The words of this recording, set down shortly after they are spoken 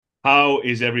How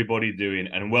is everybody doing?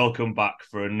 And welcome back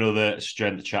for another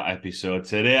Strength Chat episode.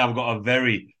 Today, I've got a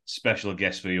very special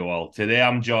guest for you all. Today,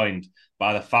 I'm joined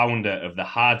by the founder of the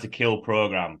Hard to Kill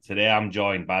program. Today, I'm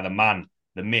joined by the man,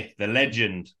 the myth, the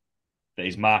legend that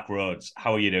is Marc Rhodes.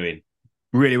 How are you doing?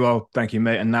 Really well, thank you,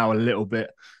 mate. And now a little bit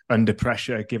under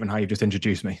pressure, given how you've just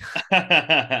introduced me.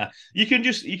 You can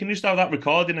just have that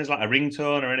recording as like a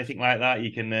ringtone or anything like that.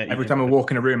 You Every can time I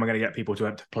walk in a room, I'm going to get people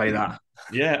to play that.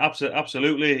 yeah,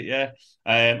 absolutely, yeah.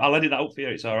 I'll edit that up for you.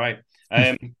 It's all right.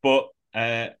 But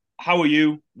how are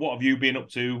you? What have you been up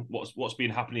to? What's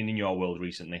been happening in your world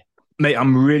recently? Mate,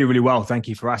 I'm really, really well. Thank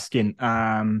you for asking.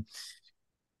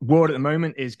 World at the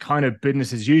moment is kind of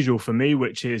business as usual for me,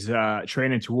 which is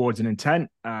training towards an intent,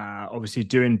 obviously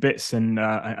doing bits and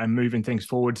moving things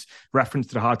forwards, reference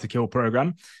to the Hard to Kill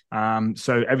program.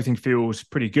 So everything feels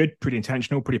pretty good, pretty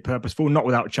intentional, pretty purposeful, not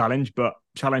without challenge, but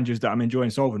challenges that I'm enjoying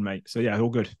solving, mate. So yeah, all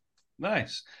good.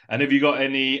 Nice. And have you got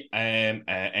any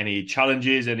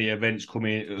challenges, any events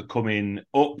coming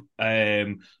up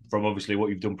from obviously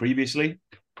what you've done previously?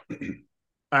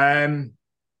 Um,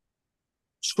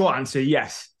 Short answer,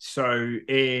 yes. So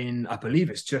I believe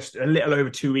it's just a little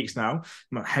over 2 weeks now,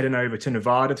 I'm heading over to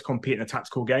Nevada to compete in the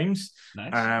tactical games,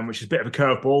 Nice. which is a bit of a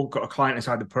curveball. Got a client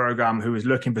inside the program who was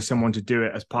looking for someone to do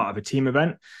it as part of a team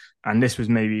event. And this was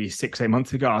maybe 6, 8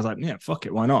 months ago. I was like, yeah, fuck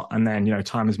it, why not? And then,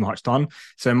 time has marched on.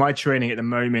 So my training at the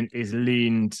moment is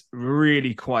leaned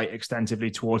really quite extensively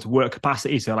towards work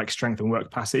capacity. So like strength and work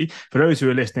capacity. For those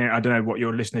who are listening, I don't know what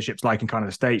your listenership's like in kind of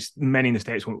the States. Many in the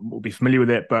States will be familiar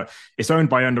with it, but it's owned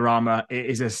by Under Armour. It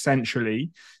is essentially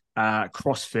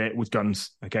CrossFit with guns.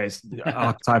 Okay, it's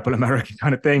archetypal American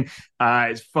kind of thing.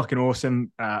 It's fucking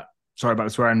awesome. Sorry about the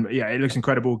swearing, but yeah, it looks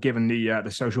incredible given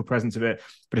the social presence of it.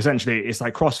 But essentially, it's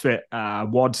like CrossFit,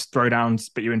 WODs,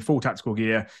 throwdowns, but you're in full tactical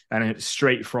gear, and it's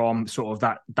straight from sort of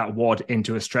that WOD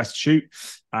into a stressed shoot,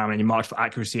 and you march for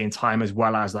accuracy and time as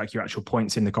well as like your actual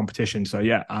points in the competition. So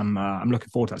yeah, I'm looking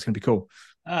forward to that. It's gonna be cool.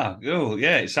 Ah, cool.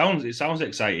 Yeah, it sounds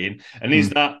exciting. And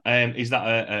Mm. is that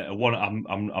a one?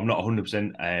 I'm not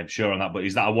 100% sure on that, but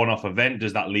is that a one-off event?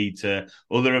 Does that lead to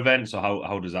other events, or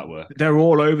how does that work? They're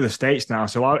all over the states now,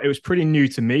 so it was pretty new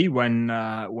to me when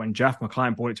Jeff, my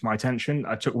client, brought it to my attention.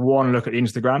 I took one look at the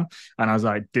Instagram and I was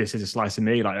like, "This is a slice of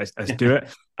me. Like, let's do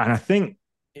it." And I think,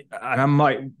 and I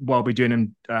might well be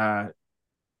doing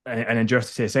an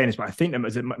injustice here saying this, but I think there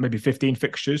was maybe 15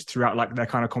 fixtures throughout like their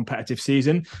kind of competitive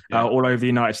season, Yeah. all over the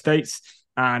United States.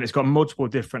 And it's got multiple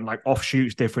different like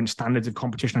offshoots, different standards of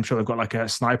competition. I'm sure they've got like a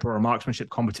sniper or a marksmanship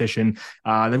competition.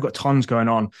 They've got tons going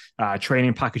on,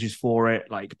 training packages for it,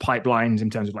 like pipelines in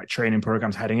terms of like training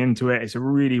programs heading into it. It's a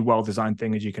really well designed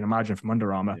thing, as you can imagine, from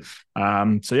Under Armour.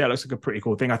 Yeah. So yeah, it looks like a pretty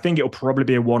cool thing. I think it'll probably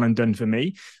be a one and done for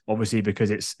me, obviously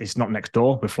because it's not next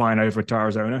door. We're flying over to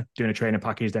Arizona, doing a training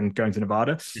package, then going to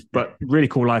Nevada. But really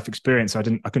cool life experience. I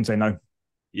couldn't say no.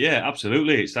 Yeah,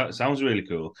 absolutely. That sounds really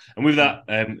cool. And with that,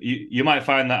 you might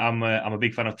find that I'm a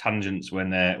big fan of tangents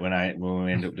when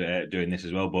we end up doing this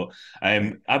as well. But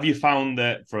have you found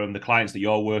that from the clients that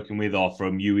you're working with, or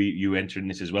from you entering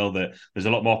this as well, that there's a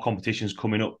lot more competitions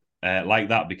coming up like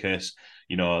that because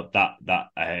that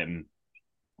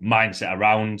mindset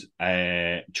around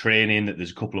training, that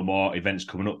there's a couple of more events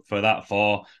coming up for that,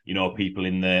 for people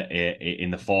in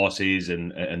the forces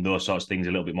and those sorts of things,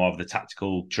 a little bit more of the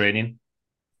tactical training.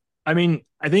 I mean,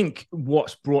 I think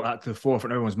what's brought that to the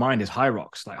forefront of everyone's mind is High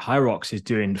Rocks. Like High Rocks is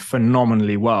doing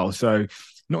phenomenally well. So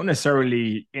not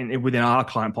necessarily within our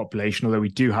client population, although we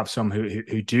do have some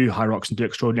who do High Rocks and do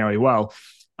extraordinarily well.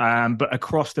 But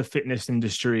across the fitness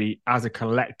industry as a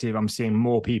collective, I'm seeing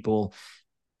more people.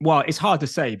 Well, it's hard to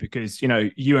say because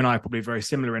you and I are probably very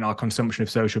similar in our consumption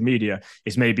of social media.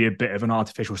 It's maybe a bit of an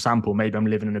artificial sample. Maybe I'm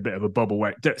living in a bit of a bubble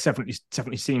where it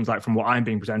definitely seems like from what I'm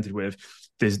being presented with,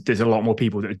 there's a lot more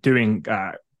people that are doing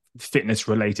fitness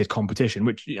related competition,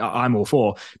 which I'm all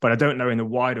for. But I don't know in the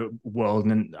wider world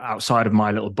and outside of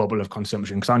my little bubble of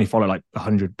consumption, because I only follow like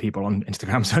 100 people on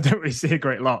Instagram, so I don't really see a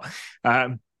great lot.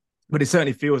 But it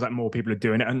certainly feels like more people are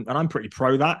doing it, and I'm pretty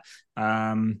pro that.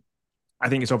 I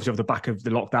think it's obviously off the back of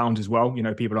the lockdowns as well.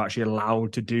 People are actually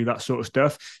allowed to do that sort of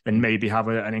stuff and maybe have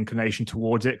an inclination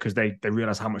towards it because they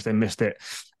realize how much they missed it,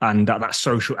 and that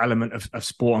social element of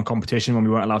sport and competition when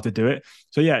we weren't allowed to do it.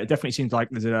 So yeah, it definitely seems like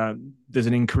there's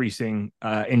an increasing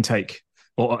intake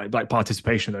or like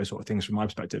participation of those sort of things from my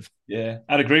perspective. Yeah,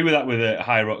 I'd agree with that with the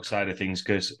high rock side of things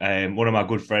because one of my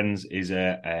good friends is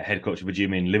a head coach of a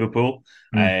gym in Liverpool,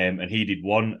 Mm. and he did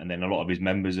one, and then a lot of his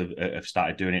members have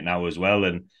started doing it now as well.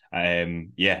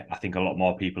 And yeah, I think a lot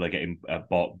more people are getting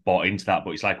bought into that.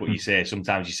 But it's like what you Mm. say.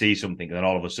 Sometimes you see something, and then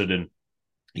all of a sudden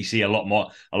you see a lot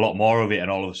more of it,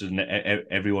 and all of a sudden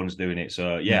everyone's doing it.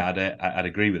 So yeah, I'd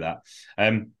agree with that.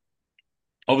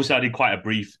 Obviously, I did quite a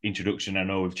brief introduction. I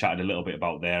know we've chatted a little bit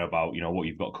about there about what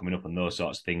you've got coming up and those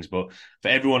sorts of things. But for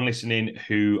everyone listening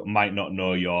who might not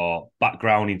know your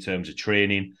background in terms of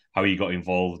training, how you got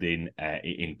involved in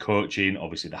coaching,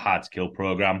 obviously the Hard to Kill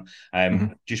program,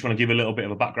 just want to give a little bit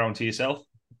of a background to yourself.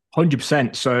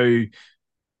 100%. So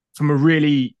from a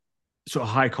really sort of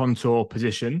high contour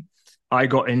position, I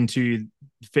got into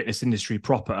the fitness industry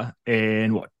proper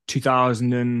in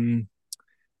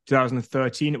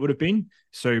 2013 it would have been.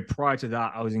 So prior to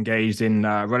that, I was engaged in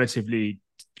relatively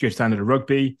good standard of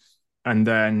rugby, and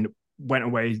then went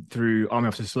away through Army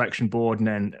Officer Selection Board, and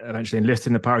then eventually enlisted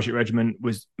in the parachute regiment,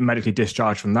 was medically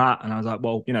discharged from that. And I was like,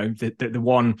 well, the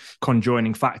one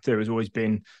conjoining factor has always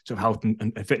been sort of health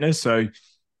and fitness. So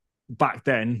back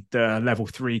then, the level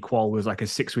 3 qual was like a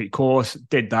 6-week course.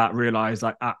 Did that, realized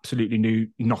I absolutely knew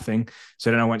nothing.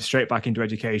 So then I went straight back into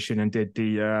education and did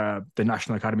the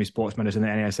National Academy of Sports Medicine, the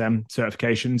NASM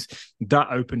certifications. That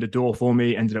opened a door for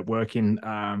me. Ended up working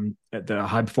at the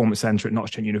High Performance Center at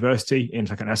Nottingham University in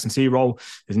like an S&C role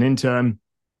as an intern.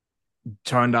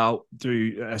 Turned out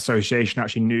through association,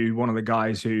 actually knew one of the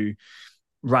guys who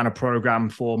ran a program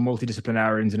for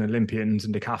multidisciplinarians and Olympians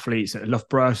and decathletes at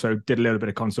Loughborough. So did a little bit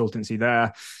of consultancy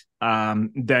there.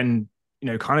 Then,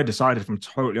 kind of decided, if I'm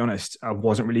totally honest, I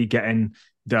wasn't really getting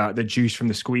the juice from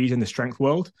the squeeze in the strength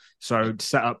world. So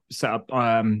set up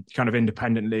kind of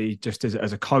independently just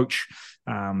as a coach.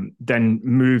 Then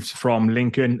moved from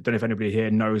Lincoln. Don't know if anybody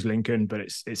here knows Lincoln, but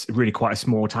it's really quite a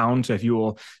small town. So if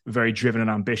you're very driven and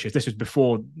ambitious, this was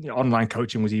before online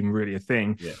coaching was even really a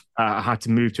thing. Yeah. I had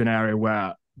to move to an area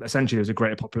where essentially there was a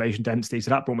greater population density. So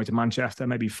that brought me to Manchester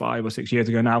maybe 5 or 6 years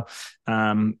ago now.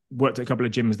 Worked at a couple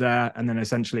of gyms there, and then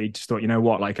essentially just thought,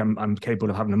 like I'm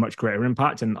capable of having a much greater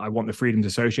impact, and I want the freedoms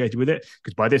associated with it.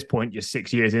 Because by this point, you're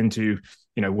 6 years into,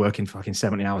 working fucking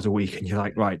 70 hours a week, and you're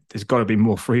like, right, there's got to be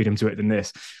more freedom to it than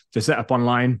this. So set up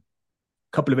online,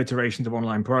 couple of iterations of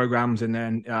online programs, and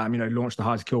then launched the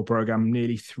Hard to Kill program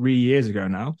nearly 3 years ago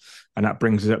now, and that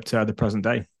brings us up to the present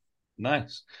day.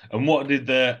 Nice. And how did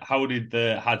the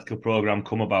Hard to Kill program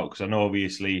come about? Because I know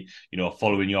obviously,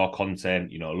 following your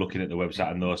content, looking at the website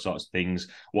and those sorts of things,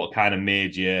 what kind of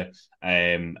made you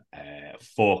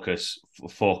focus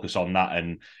on that,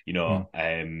 and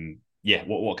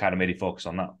what kind of made you focus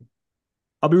on that?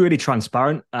 I'll be really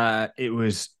transparent. It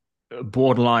was a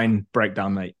borderline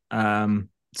breakdown, mate.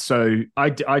 So I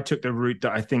took the route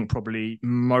that I think probably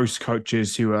most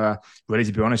coaches who are ready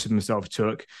to be honest with themselves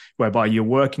took, whereby you're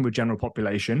working with general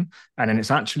population, and then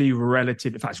it's actually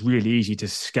in fact, it's really easy to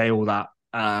scale that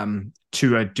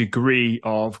to a degree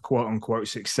of quote unquote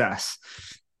success.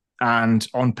 And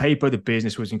on paper, the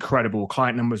business was incredible.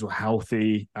 Client numbers were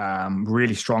healthy,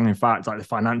 really strong. In fact, like the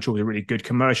financials were really good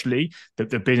commercially. The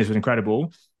business was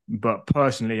incredible. But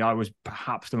personally, I was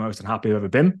perhaps the most unhappy I've ever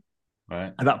been.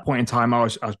 Right. At that point in time, I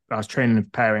was training and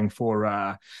preparing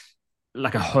for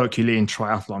like a Herculean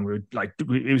triathlon.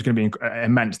 It was going to be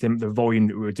immense, the volume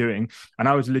that we were doing, and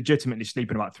I was legitimately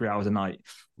sleeping about 3 hours a night.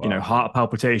 Wow. Heart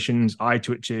palpitations, eye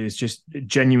twitches, just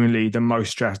genuinely the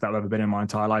most stressed that I've ever been in my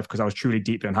entire life, because I was truly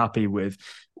deeply unhappy with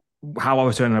how I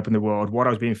was turning up in the world, what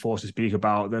I was being forced to speak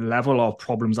about, the level of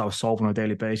problems I was solving on a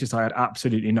daily basis. I had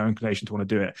absolutely no inclination to want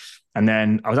to do it. And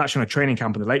then I was actually on a training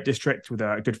camp in the Lake District with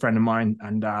a good friend of mine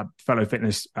and fellow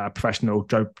fitness professional,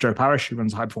 Joe Parrish, who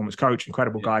runs a high performance coach,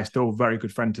 incredible guy, still a very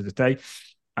good friend to this day.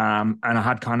 And I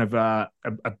had kind of a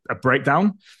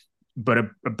breakdown, but a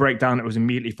breakdown that was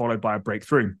immediately followed by a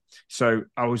breakthrough. So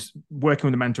I was working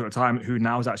with a mentor at the time, who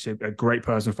now is actually a great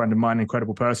person, a friend of mine, an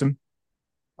incredible person.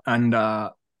 And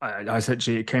I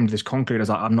essentially came to this conclusion. I was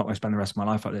like, I'm not going to spend the rest of my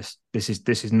life like this.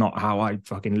 This is not how I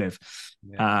fucking live.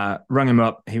 Yeah. Rung him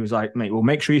up. He was like, mate, well,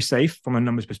 make sure you're safe from a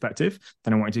numbers perspective.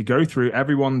 Then I wanted to go through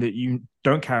everyone that you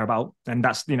don't care about. And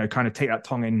that's, kind of take that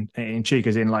tongue in cheek,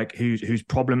 as in like whose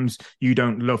problems you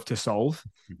don't love to solve.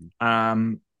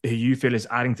 Mm-hmm. Who you feel is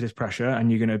adding to this pressure,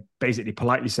 and you're going to basically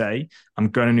politely say, I'm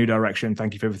going a new direction.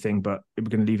 Thank you for everything, but we're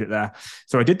going to leave it there.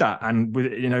 So I did that. And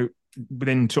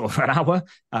within sort of an hour,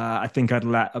 I think I'd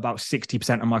let about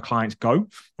 60% of my clients go.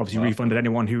 Obviously, refunded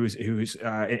anyone who was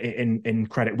in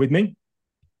credit with me.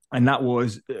 And that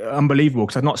was unbelievable,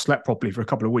 because I'd not slept properly for a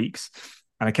couple of weeks.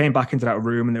 And I came back into that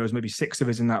room, and there was maybe 6 of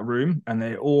us in that room, and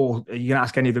you can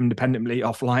ask any of them independently,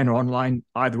 offline or online,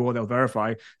 either or, they'll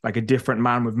verify, like a different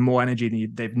man with more energy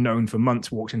than they've known for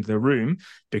months walked into the room,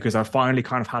 because I finally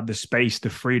kind of had the space, the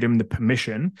freedom, the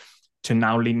permission to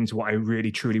now lean into what I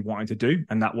really truly wanted to do.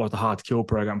 And that was the Hard to Kill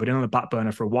program. But in on the back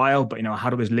burner for a while, but I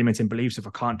had all those limiting beliefs of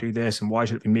I can't do this and why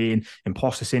should it be me, and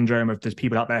imposter syndrome of there's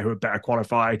people out there who are better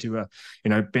qualified, who are,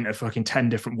 been to fucking 10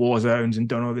 different war zones and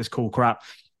done all this cool crap.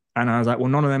 And I was like, well,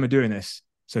 none of them are doing this.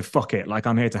 So fuck it. Like,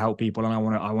 I'm here to help people and I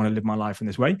want to live my life in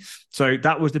this way. So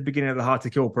that was the beginning of the Hard to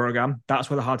Kill program. That's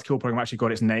where the Hard to Kill program actually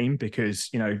got its name, because,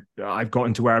 I've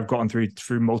gotten to where I've gotten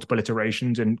through multiple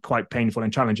iterations and quite painful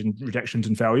and challenging rejections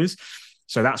and failures.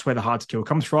 So that's where the Hard to Kill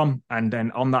comes from. And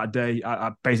then on that day,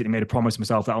 I basically made a promise to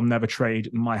myself that I'll never trade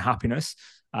my happiness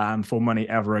for money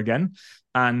ever again.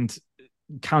 And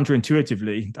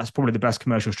counterintuitively, that's probably the best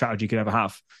commercial strategy you could ever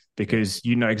have, because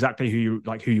you know exactly who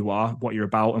you are, what you're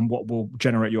about, and what will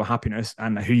generate your happiness,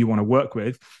 and who you want to work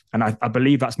with. And I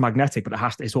believe that's magnetic,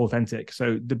 but it's authentic.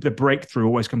 So the breakthrough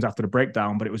always comes after the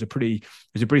breakdown, but it was a pretty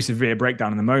severe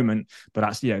breakdown in the moment. But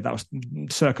that was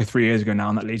circa 3 years ago now,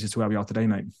 and that leads us to where we are today,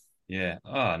 mate. Yeah.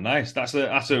 Oh, nice. That's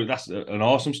an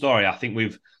awesome story. I think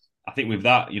with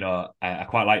that, I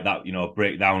quite like that,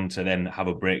 breakdown to then have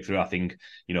a breakthrough. I think,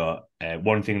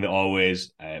 one thing that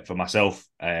always, for myself,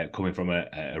 coming from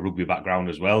a rugby background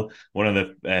as well, one of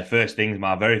the first things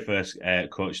my very first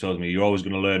coach told me, you're always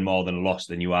going to learn more than a loss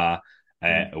than you are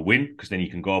a win, because then you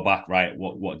can go back, right,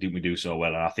 what didn't we do so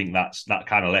well? And I think that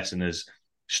kind of lesson has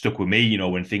stuck with me,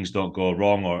 when things don't go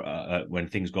wrong, or when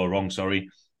things go wrong, sorry,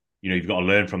 you've got to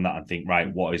learn from that and think,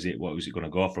 right, what is it going to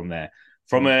go from there?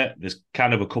 There's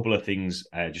kind of a couple of things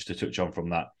just to touch on from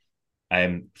that.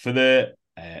 For the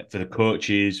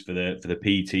coaches, for the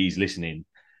PTs listening,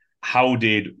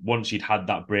 once you'd had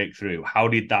that breakthrough, how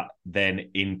did that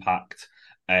then impact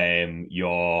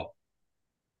your,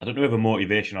 I don't know if a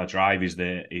motivation or drive is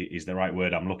the right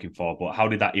word I'm looking for, but how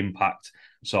did that impact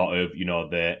sort of,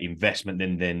 the investment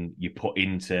then you put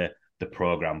into the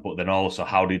program, but then also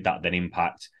how did that then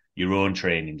impact your own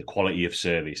training, the quality of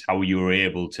service, how you were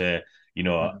able to,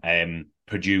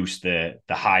 produce the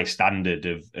high standard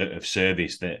of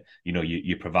service that,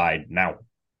 you provide now?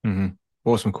 Mm-hmm.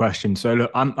 Awesome question. So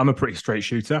look, I'm a pretty straight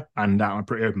shooter, and I'm a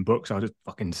pretty open book, so I'll just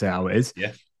fucking say how it is.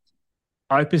 Yeah.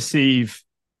 I perceive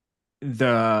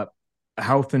the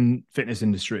health and fitness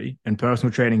industry and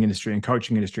personal training industry and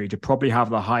coaching industry to probably have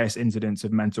the highest incidence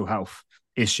of mental health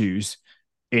issues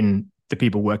in the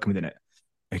people working within it.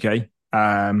 Okay.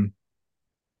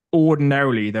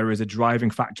 Ordinarily, there is a driving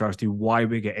factor as to why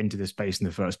we get into this space in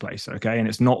the first place. Okay. And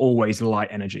it's not always light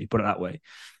energy, put it that way.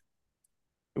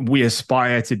 We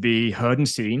aspire to be heard and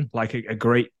seen, like a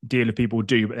great deal of people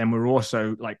do, but then we're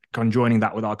also like conjoining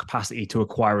that with our capacity to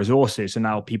acquire resources. So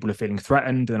now people are feeling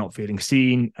threatened, they're not feeling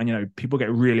seen, and people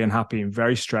get really unhappy and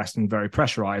very stressed and very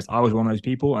pressurized. I was one of those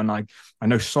people, and I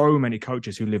know so many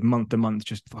coaches who live month to month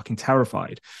just fucking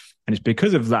terrified, and it's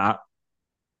because of that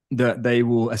they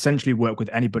will essentially work with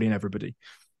anybody and everybody,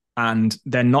 and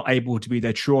they're not able to be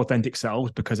their true authentic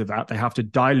selves. Because of that, they have to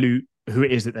dilute who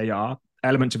it is that they are,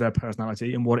 elements of their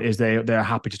personality, and what it is they're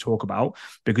happy to talk about.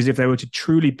 Because if they were to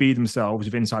truly be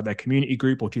themselves inside their community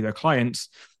group or to their clients,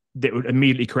 that would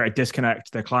immediately create a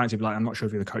disconnect. Their clients would be like, I'm not sure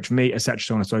if you're the coach for me, etc.,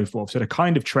 so on and so forth. So they're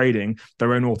kind of trading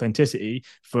their own authenticity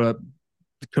for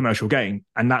commercial gain.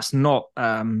 And that's not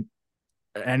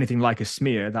anything like a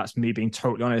smear. That's me being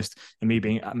totally honest and me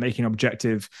making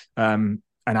objective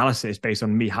analysis based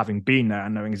on me having been there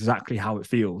and knowing exactly how it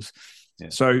feels. Yeah.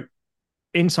 So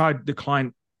inside the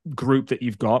client group that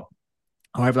you've got,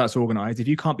 however that's organized, if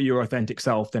you can't be your authentic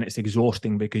self, then it's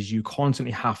exhausting, because you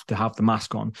constantly have to have the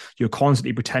mask on. You're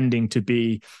constantly pretending to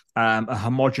be a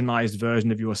homogenized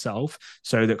version of yourself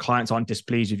so that clients aren't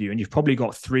displeased with you. And you've probably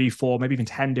got 3, 4, maybe even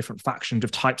 10 different factions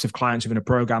of types of clients within a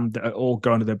program that are all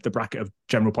going to the bracket of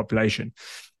general population.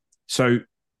 So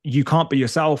you can't be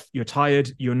yourself. You're tired.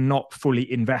 You're not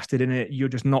fully invested in it. You're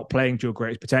just not playing to your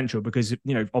greatest potential, because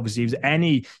obviously, if there's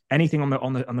anything on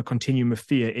the continuum of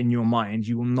fear in your mind,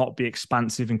 you will not be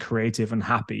expansive and creative and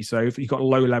happy. So if you've got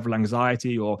low level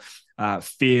anxiety or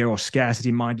fear or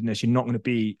scarcity mindedness, you're not going to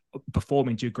be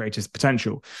performing to your greatest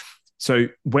potential. So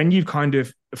when you kind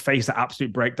of face that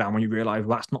absolute breakdown, when you realize,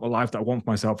 well, that's not the life that I want for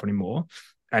myself anymore,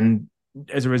 and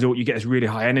as a result, you get this really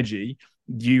high energy,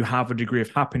 you have a degree of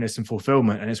happiness and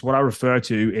fulfillment. And it's what I refer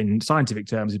to in scientific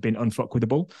terms as being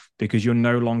unfuckwittable, because you're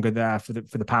no longer there for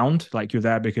the pound. Like, you're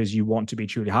there because you want to be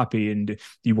truly happy and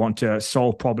you want to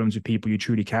solve problems with people you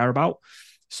truly care about.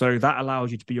 So that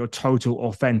allows you to be your total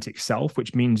authentic self,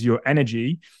 which means your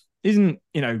energy isn't,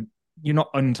 you're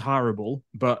not untirable,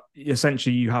 but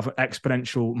essentially you have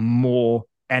exponential more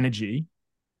energy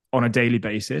on a daily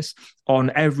basis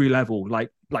on every level, like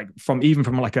from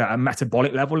a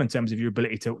metabolic level in terms of your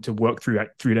ability to work through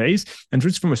 3 days, and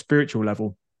just from a spiritual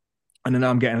level. And then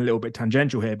I'm getting a little bit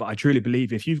tangential here, but I truly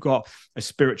believe if you've got a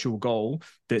spiritual goal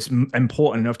that's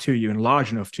important enough to you and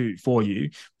large enough for you,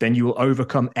 then you will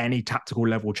overcome any tactical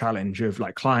level challenge of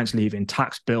like clients leaving,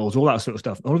 tax bills, all that sort of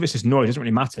stuff. All of this is noise. It doesn't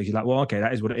really matter. You're like, well, okay,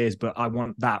 that is what it is, but I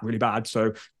want that really bad.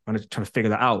 So I'm trying to figure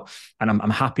that out. And I'm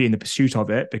happy in the pursuit of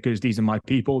it because these are my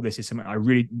people. This is something I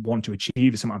really want to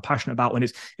achieve. It's something I'm passionate about. And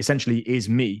it's essentially is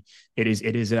me. It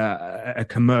is a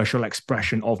commercial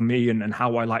expression of me and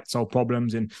how I like to solve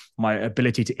problems and my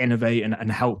ability to innovate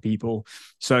and help people.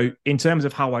 So in terms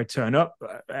of how I turn up,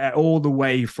 all the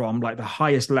way from like the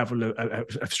highest level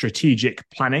of strategic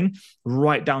planning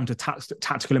right down to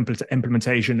tactical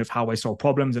implementation of how I solve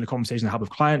problems and the conversation I have with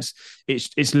clients,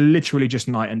 it's literally just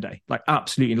night and day, like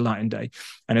absolutely night and day.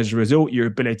 And as a result, your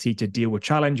ability to deal with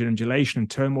challenge and undulation and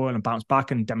turmoil and bounce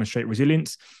back and demonstrate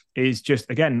resilience is just,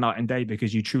 again, night and day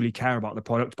because you truly care about the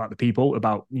product, about the people,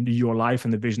 about your life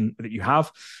and the vision that you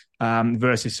have,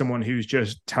 versus someone who's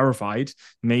just terrified,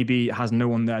 maybe has no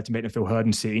one there to make them feel heard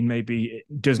and seen, maybe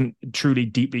doesn't truly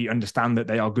deeply understand that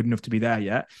they are good enough to be there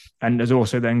yet, and has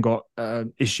also then got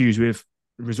issues with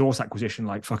resource acquisition,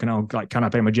 like fucking hell, like can I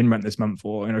pay my gym rent this month,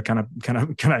 or can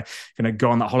I go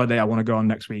on that holiday I want to go on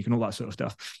next week, and all that sort of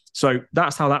stuff. So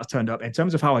that's how that's turned up. In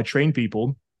terms of how I train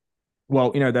people,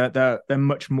 well, they're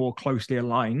much more closely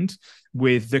aligned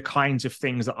with the kinds of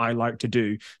things that I like to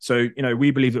do. So,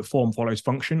 we believe that form follows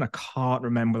function. I can't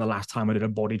remember the last time I did a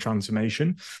body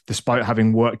transformation, despite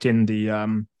having worked in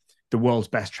the world's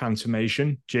best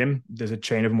transformation gym. There's a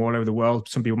chain of them all over the world.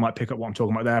 Some people might pick up what I'm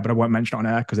talking about there, but I won't mention it on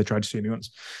air because they tried to sue me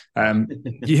once.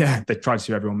 Yeah, they tried to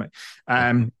sue everyone,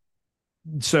 mate.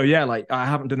 So yeah, like I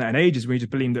haven't done that in ages. We just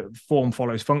believe that form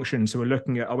follows function. So we're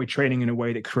looking at, are we training in a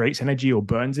way that creates energy or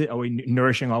burns it? Are we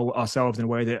nourishing ourselves in a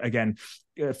way that, again,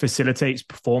 facilitates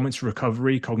performance,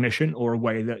 recovery, cognition, or a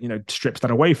way that, strips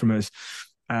that away from us?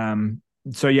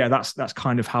 So yeah, that's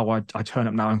kind of how I turn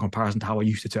up now in comparison to how I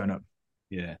used to turn up.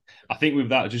 Yeah, I think with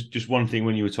that, just one thing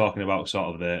when you were talking about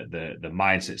sort of the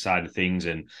mindset side of things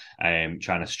and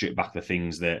trying to strip back the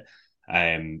things that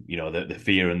the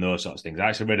fear and those sorts of things. I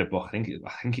actually read a book. I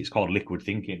think it's called Liquid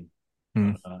Thinking.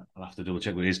 I'll have to double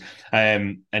check what it is.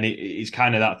 And it's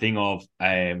kind of that thing of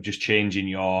just changing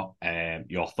your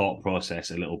thought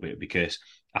process a little bit, because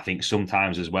I think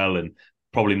sometimes as well, and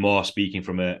probably more speaking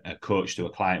from a coach to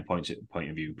a client point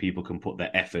of view, people can put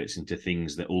their efforts into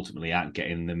things that ultimately aren't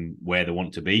getting them where they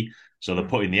want to be. So they're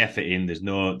putting the effort in. There's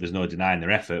no denying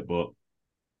their effort, but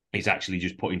it's actually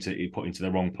just put into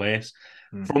the wrong place.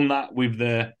 From that, with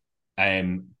the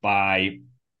by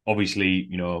obviously,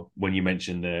 when you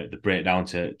mentioned the breakdown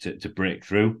to break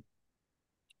through,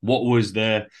 what was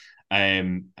there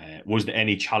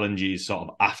any challenges sort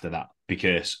of after that?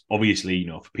 Because obviously,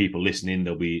 for people listening,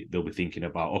 they'll be thinking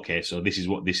about, okay, so this is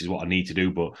what I need to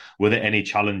do. But were there any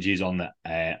challenges on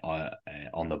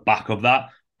the back of that?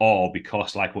 Or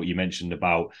because, like what you mentioned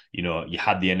about, you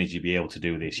had the energy to be able to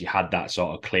do this, you had that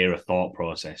sort of clearer thought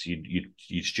process,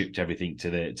 you stripped everything to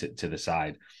the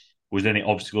side. Was there any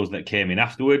obstacles that came in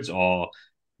afterwards, or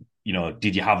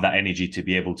did you have that energy to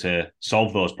be able to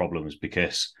solve those problems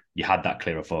because you had that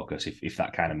clearer focus? If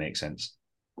that kind of makes sense.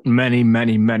 Many,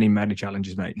 many, many, many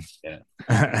challenges, mate.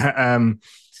 Yeah.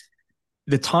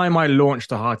 The time I launched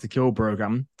the Hard to Kill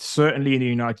program, certainly in the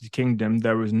United Kingdom,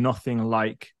 there was nothing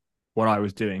like what I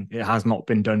was doing. It has not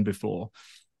been done before,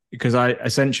 because I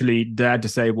essentially dared to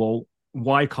say, well,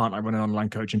 why can't I run an online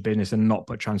coaching business and not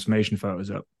put transformation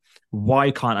photos up?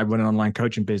 Why can't I run an online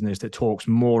coaching business that talks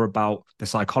more about the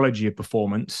psychology of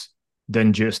performance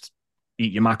than just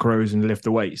eat your macros and lift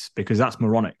the weights? Because that's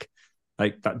moronic.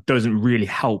 Like, that doesn't really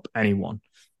help anyone.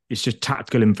 It's just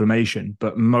tactical information,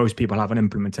 but most people have an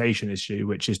implementation issue,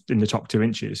 which is in the top 2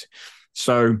 inches.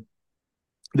 So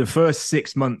the first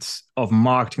 6 months of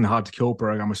marketing the Hard to Kill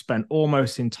program was spent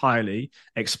almost entirely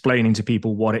explaining to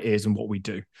people what it is and what we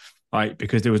do, right?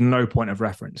 Because there was no point of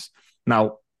reference.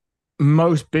 Now,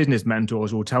 most business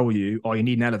mentors will tell you, oh, you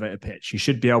need an elevator pitch. You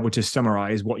should be able to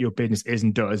summarize what your business is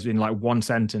and does in like one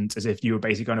sentence, as if you were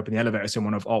basically going up in the elevator to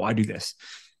someone of, oh, I do this.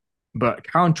 But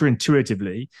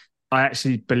counterintuitively, I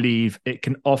actually believe it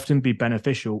can often be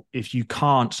beneficial if you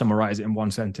can't summarize it in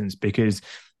one sentence, because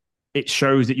it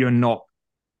shows that you're not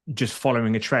just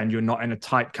following a trend. You're not in a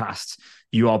typecast.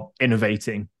 You are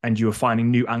innovating and you are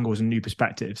finding new angles and new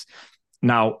perspectives.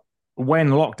 Now, when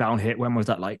lockdown hit, when was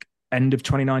that, like end of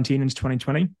 2019 into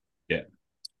 2020? Yeah.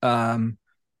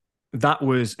 That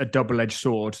was a double-edged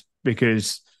sword,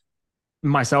 because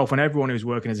myself and everyone who was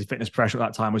working as a fitness professional at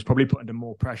that time was probably put under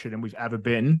more pressure than we've ever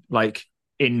been, like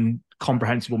in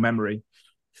comprehensible memory.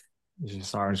 There's a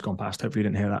siren's gone past. Hopefully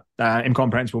you didn't hear that.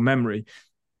 Incomprehensible memory.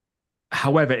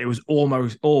 However, it was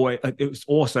almost always, it was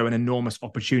also an enormous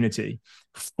opportunity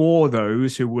for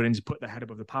those who were willing to put their head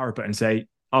above the parapet and say,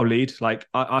 I'll lead. Like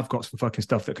I've got some fucking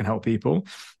stuff that can help people.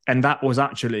 And that was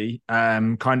actually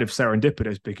kind of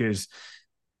serendipitous because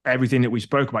everything that we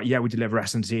spoke about, yeah, we deliver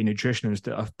S&C and nutrition and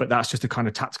stuff, but that's just a kind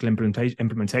of tactical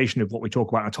implementation of what we talk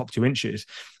about in the top 2 inches.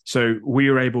 So we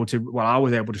were able to, well, I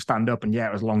was able to stand up, and yeah,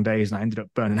 it was long days and I ended up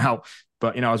burning out.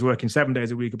 But, I was working 7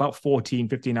 days a week, about 14,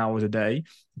 15 hours a day,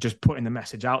 just putting the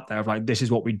message out there of like, this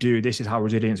is what we do. This is how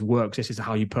resilience works. This is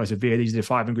how you persevere. These are the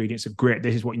 5 ingredients of grit.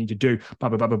 This is what you need to do. Blah,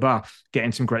 blah, blah, blah, blah.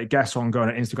 Getting some great guests on, going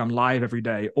on Instagram live every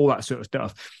day, all that sort of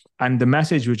stuff. And the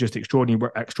message was just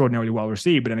extraordinarily well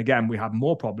received. But then again, we had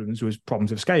more problems, was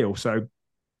problems of scale. So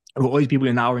all these people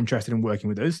who now are interested in working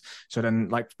with us. So then,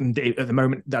 like at the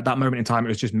moment, at that moment in time, it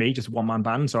was just me, just a one-man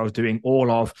band. So I was doing all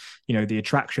of, the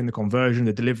attraction, the conversion,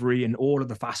 the delivery, and all of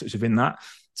the facets within that.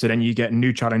 So then you get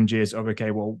new challenges of,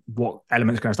 okay, well, what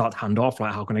elements can I start to hand off?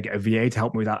 Like, how can I get a VA to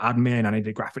help me with that admin? I need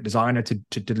a graphic designer to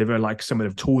deliver like some of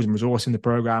the tools and resource in the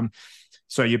program.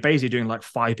 So you're basically doing like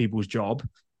 5 people's job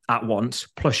at once,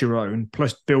 plus your own,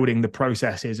 plus building the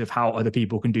processes of how other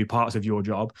people can do parts of your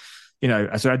job.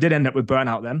 So I did end up with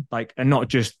burnout then, like, and not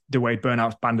just the way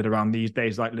burnout's banded around these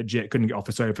days, like legit couldn't get off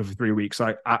the sofa for 3 weeks,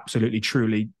 like absolutely,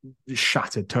 truly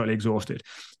shattered, totally exhausted,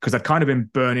 because I'd kind of been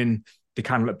burning the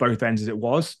candle at both ends as it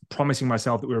was, promising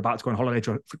myself that we were about to go on holiday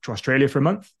to Australia for a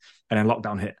month, and then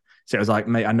lockdown hit. So it was like,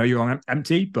 mate, I know you're on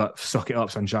empty, but suck it up,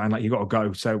 sunshine. Like, you got to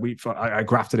go. So I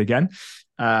grafted again.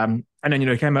 And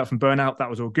then, came out from burnout.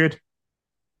 That was all good.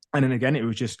 And then again, it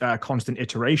was just a constant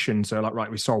iteration. So like, right,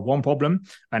 we solved one problem,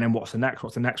 and then what's the next?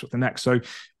 What's the next? What's the next? So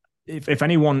if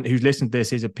anyone who's listened to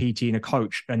this is a PT and a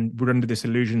coach, and we're under this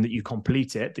illusion that you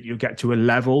complete it, that you'll get to a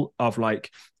level of like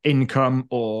income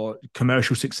or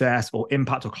commercial success or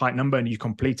impact or client number, and you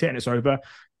complete it and it's over,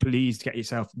 please get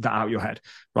yourself that out of your head,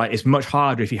 right? It's much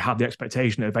harder if you have the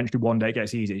expectation that eventually one day it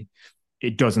gets easy.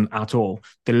 It doesn't at all.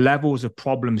 The levels of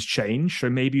problems change. So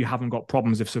maybe you haven't got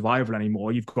problems of survival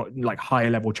anymore. You've got like higher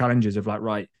level challenges of like,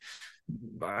 right,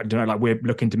 I don't know, like we're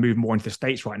looking to move more into the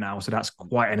States right now. So that's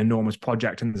quite an enormous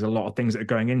project. And there's a lot of things that are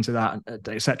going into that,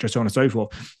 et cetera, so on and so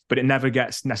forth. But it never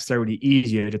gets necessarily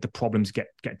easier that the problems get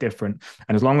different.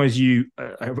 And as long as you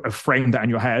have framed that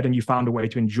in your head and you found a way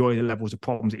to enjoy the levels of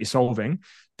problems that you're solving,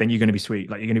 then you're going to be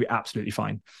sweet. Like, you're going to be absolutely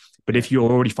fine. But if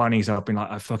you're already finding yourself being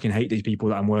like, I fucking hate these people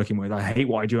that I'm working with, I hate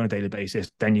what I do on a daily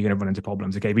basis, then you're going to run into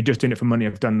problems. Okay, if you're just doing it for money,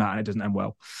 I've done that and it doesn't end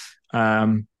well.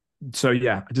 So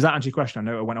yeah, does that answer your question?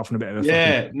 I know I went off on a bit of a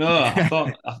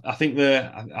I think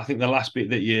the last bit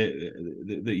that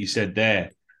you said there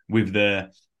with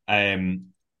the having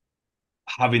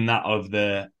that of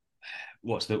the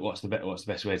what's the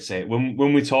best way to say it, when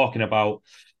we're talking about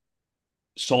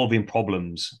solving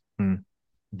problems,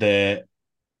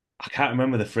 I can't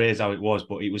remember the phrase how it was,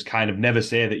 but it was kind of never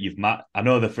say that you've I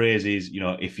know the phrase is,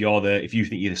 if you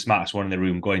think you're the smartest one in the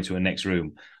room, go into a next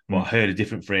room. But I heard a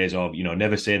different phrase of,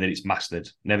 never say that it's mastered.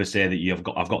 Never say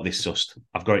that I've got this sussed.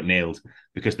 I've got it nailed.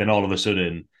 Because then all of a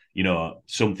sudden,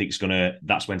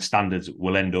 that's when standards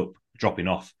will end up dropping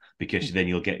off, because then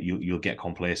you'll get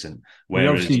complacent.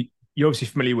 Whereas you're obviously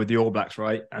familiar with the All Blacks,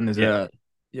 right? And there's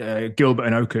Gilbert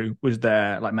and Oku was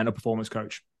their like mental performance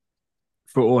coach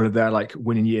for all of their like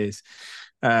winning years.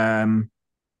 And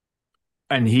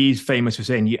he's famous for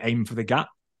saying you aim for the gap.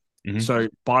 Mm-hmm. So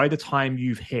by the time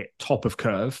you've hit top of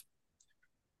curve,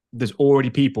 there's already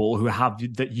people who have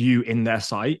you in their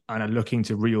sight and are looking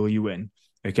to reel you in.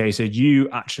 Okay, so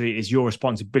it's your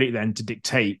responsibility then to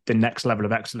dictate the next level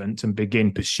of excellence and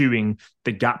begin pursuing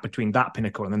the gap between that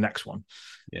pinnacle and the next one.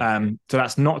 Yeah. So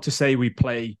that's not to say we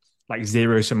play like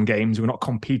zero-sum games. We're not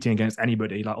competing against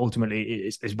anybody. Like, ultimately,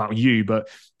 it's about you. But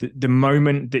the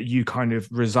moment that you kind of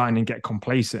resign and get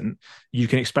complacent, you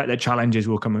can expect that challenges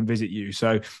will come and visit you.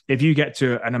 So if you get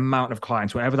to an amount of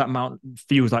clients, whatever that amount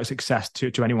feels like success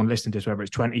to anyone listening to this, whether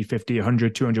it's 20, 50,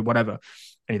 100, 200, whatever,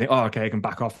 and you think, oh, okay, I can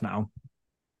back off now.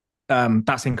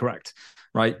 That's incorrect,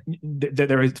 right?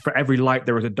 There is, for every light,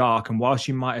 there is a dark. And whilst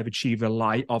you might have achieved the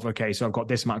light of, okay, so I've got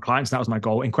this amount of clients, that was my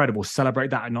goal, incredible. Celebrate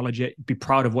that, acknowledge it, be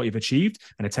proud of what you've achieved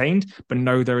and attained, but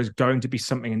know there is going to be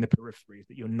something in the periphery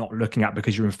that you're not looking at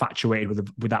because you're infatuated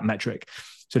with that metric.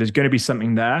 So there's going to be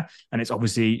something there. And it's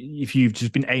obviously, if you've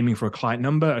just been aiming for a client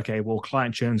number, okay, well,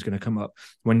 client churn is going to come up.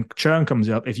 When churn comes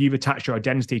up, if you've attached your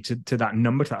identity to that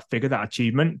number, to that figure, that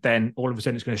achievement, then all of a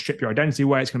sudden it's going to strip your identity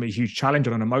away. It's going to be a huge challenge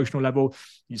on an emotional level.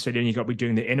 So then you've got to be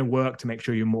doing the inner work to make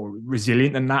sure you're more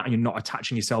resilient than that, and you're not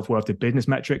attaching your self-worth to business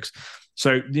metrics.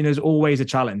 So there's always a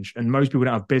challenge. And most people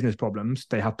don't have business problems,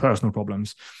 they have personal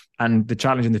problems. And the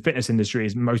challenge in the fitness industry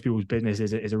is most people's business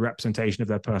is a representation of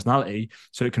their personality.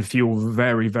 So it can feel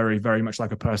very, very, very much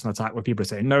like a personal attack where people are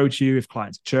saying no to you, if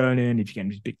clients are churning, if you're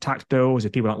getting these big tax bills,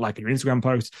 if people don't like your Instagram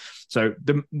posts. So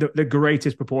the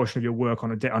greatest proportion of your work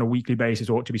on a weekly basis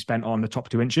ought to be spent on the top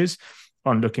 2 inches,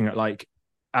 on looking at like,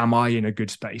 am I in a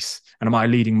good space? And am I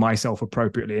leading myself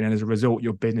appropriately? And as a result,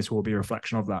 your business will be a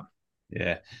reflection of that.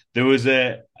 Yeah, there was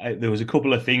a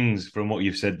couple of things from what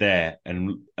you've said there,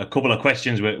 and a couple of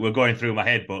questions were going through my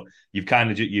head, but you've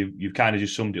kind of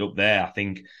just summed it up there. I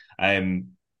think,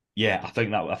 yeah, I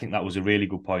think that was a really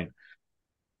good point.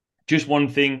 Just one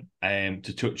thing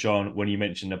to touch on when you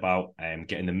mentioned about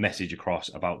getting the message across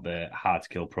about the Hard to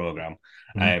Kill program.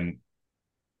 Mm-hmm.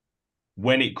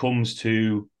 When it comes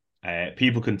to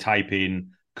people can type in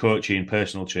coaching,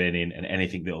 personal training, and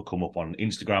anything that'll come up on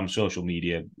Instagram, social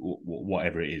media,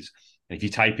 whatever it is. And if you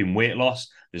type in weight loss,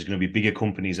 there's going to be bigger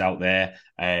companies out there,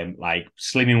 like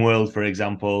Slimming World, for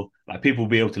example. Like people will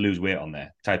be able to lose weight on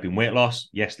there. Type in weight loss,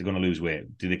 yes, they're going to lose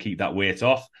weight. Do they keep that weight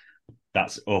off?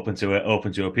 That's open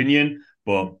to opinion,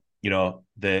 but you know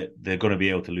they're going to be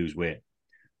able to lose weight.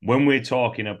 When we're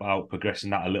talking about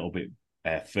progressing that a little bit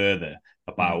further,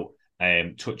 about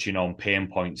touching on pain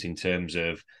points in terms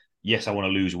of, yes, I want to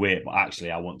lose weight, but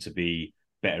actually I want to be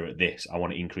better at this. I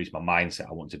want to increase my mindset.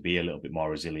 I want to be a little bit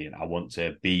more resilient. I want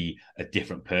to be a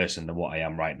different person than what I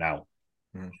am right now.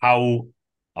 Or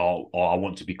I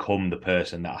want to become the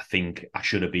person that I think I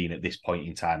should have been at this point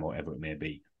in time, or whatever it may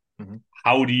be. Mm-hmm.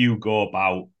 How do you go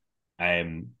about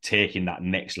taking that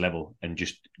next level and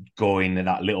just going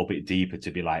that little bit deeper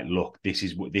to be like, look, this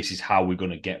is how we're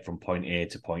going to get from point A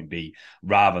to point B,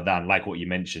 rather than, like what you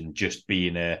mentioned, just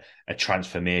being a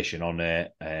transformation on an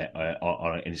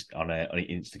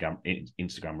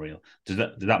Instagram reel. Does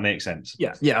that make sense?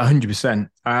 Yeah,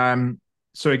 100%.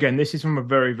 So again, this is from a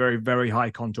very, very, very high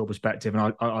contour perspective,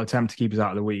 and I'll attempt to keep us out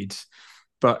of the weeds.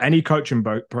 But any coaching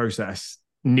process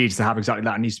needs to have exactly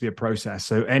that. It needs to be a process.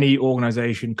 So any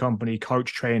organization, company,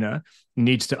 coach, trainer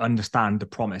needs to understand the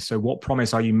promise. So what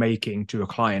promise are you making to a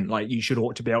client? Like you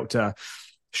ought to be able to,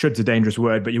 should's a dangerous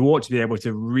word, but you ought to be able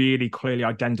to really clearly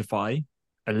identify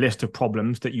a list of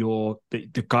problems that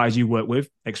the guys you work with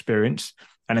experience,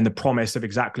 and then the promise of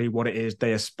exactly what it is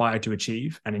they aspire to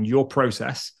achieve. And in your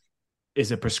process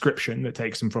is a prescription that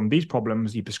takes them from these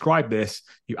problems. You prescribe this,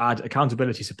 you add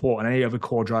accountability, support, and any other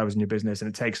core drivers in your business, and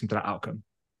it takes them to that outcome.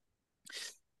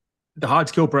 The Hard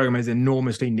to Kill program is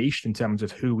enormously niched in terms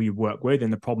of who we work with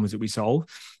and the problems that we solve.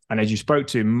 And as you spoke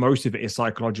to, most of it is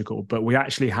psychological, but we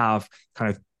actually have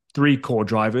kind of 3 core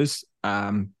drivers: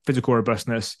 physical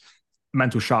robustness,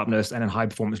 mental sharpness, and then high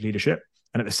performance leadership.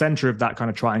 And at the center of that kind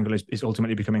of triangle is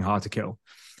ultimately becoming hard to kill.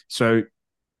 So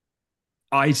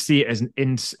I see it as an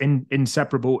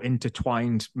inseparable,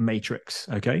 intertwined matrix,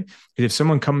 okay? Because if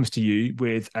someone comes to you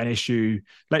with an issue,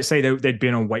 let's say they'd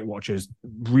been on Weight Watchers,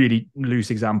 really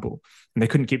loose example, and they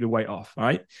couldn't keep the weight off,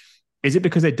 right? Is it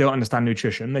because they don't understand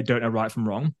nutrition? They don't know right from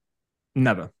wrong?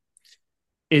 Never.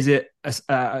 Is it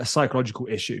a psychological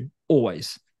issue?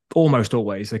 Always. Almost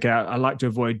always. Okay, I like to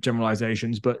avoid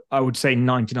generalizations, but I would say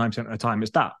 99% of the time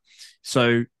it's that.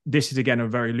 So this is, again, a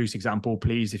very loose example.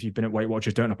 Please, if you've been at Weight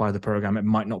Watchers, don't apply the program. It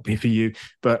might not be for you,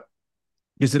 but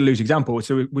this is a loose example.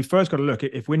 So we first got to look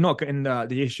at, if we're not getting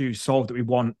the issue solved that we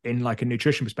want in like a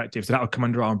nutrition perspective, so that would come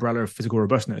under our umbrella of physical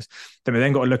robustness, then we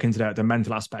then got to look into the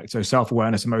mental aspect. So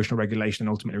self-awareness, emotional regulation, and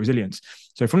ultimately resilience.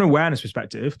 So from an awareness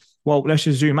perspective, well, let's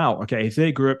just zoom out. Okay, if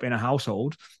they grew up in a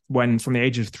household when from the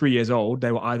age of 3 years old,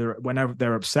 they were either, whenever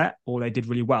they're upset or they did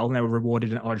really well and they were rewarded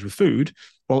and acknowledged with food,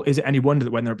 well, is it any wonder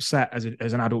that when they're upset as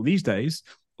an adult these days,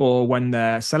 or when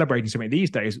they're celebrating something these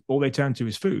days, all they turn to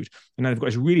is food? And then they've got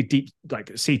this really deep,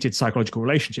 like, seated psychological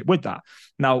relationship with that.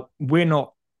 Now, we're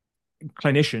not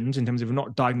clinicians in terms of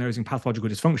not diagnosing pathological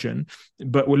dysfunction,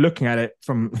 but we're looking at it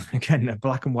from, again, a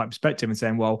black and white perspective and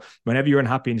saying, well, whenever you're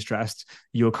unhappy and stressed,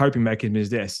 your coping mechanism is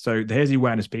this. So here's the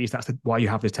awareness piece. That's why you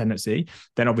have this tendency.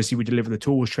 Then obviously we deliver the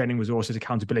tools, training, resources,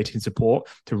 accountability, and support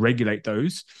to regulate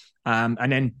those.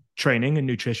 And then training and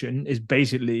nutrition is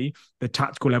basically the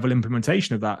tactical level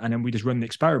implementation of that. And then we just run the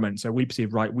experiment. So we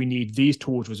perceive, right, we need these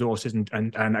tools, resources,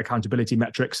 and accountability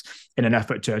metrics in an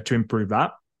effort to improve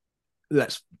that.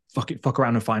 Let's fuck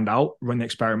around and find out, run the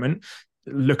experiment.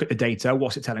 look at the data.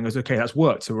 What's it telling us? Okay, that's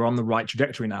worked. So we're on the right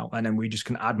trajectory now. And then we just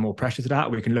can add more pressure to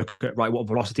that. We can look at, right, what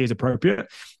velocity is appropriate.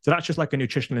 So that's just like a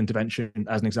nutritional intervention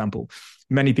as an example.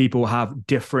 Many people have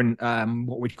different,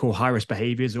 what we call high-risk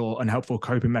behaviors or unhelpful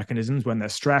coping mechanisms when they're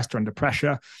stressed or under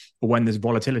pressure, or when there's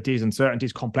volatilities,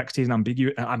 uncertainties, complexities, and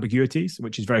ambiguities,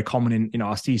 which is very common in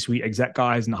our C-suite exec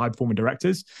guys and high-performing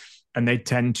directors. And they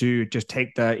tend to just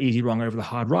take the easy wrong over the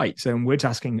hard right. So we're just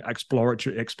asking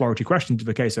exploratory questions of,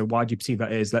 okay, so why do you perceive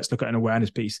that is? Let's look at an awareness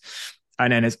piece.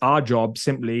 And then it's our job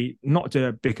simply not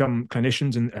to become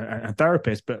clinicians and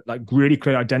therapists, but like really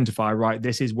clearly identify, right,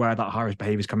 this is where that high-risk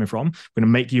behavior is coming from. We're going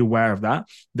to make you aware of that.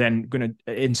 Then going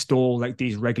to install like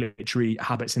these regulatory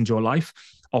habits into your life,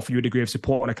 offer you a degree of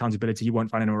support and accountability you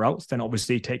won't find anywhere else. Then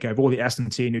obviously take care of all the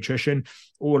S&T, nutrition,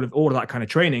 all of that kind of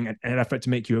training in an effort to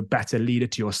make you a better leader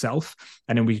to yourself.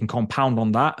 And then we can compound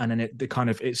on that. And then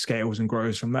it scales and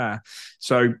grows from there.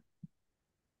 So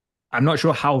I'm not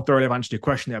sure how thoroughly I've answered your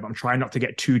question there, but I'm trying not to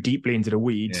get too deeply into the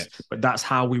weeds. Yeah. But that's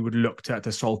how we would look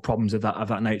to solve problems of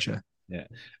that nature. Yeah,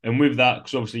 and with that,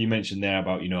 because obviously you mentioned there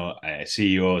about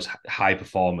CEOs, high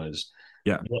performers.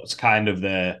 Yeah, what's kind of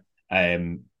the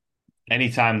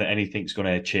anytime that anything's going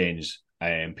to change,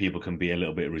 people can be a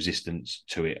little bit resistant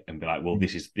to it and be like, well,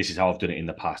 this is how I've done it in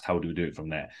the past. How do we do it from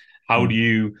there? How do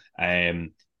you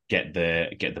get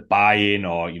the buy-in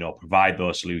or provide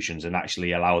those solutions and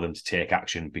actually allow them to take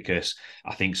action? Because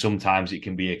I think sometimes it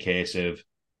can be a case of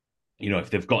if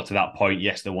they've got to that point,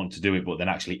 yes, they want to do it, but then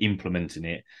actually implementing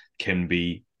it can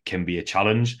be a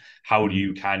challenge. How do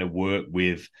you kind of work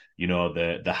with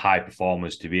the high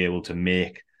performers to be able to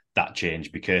make that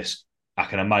change? Because I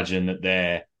can imagine that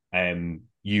they're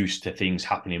used to things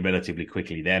happening relatively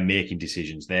quickly. They're making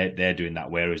decisions. They're doing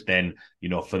that. Whereas then,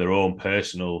 for their own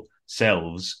personal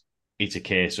selves, it's a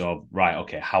case of, right,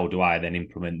 okay, how do I then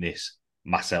implement this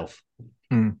myself?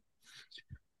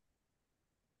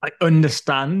 I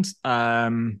understand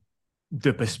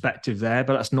the perspective there,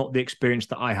 but that's not the experience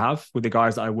that I have with the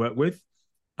guys that I work with.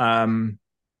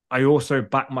 I also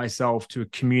back myself to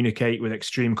communicate with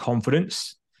extreme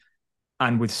confidence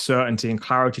and with certainty and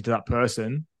clarity to that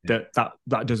person that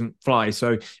doesn't fly.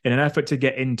 So in an effort to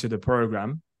get into the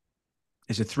program,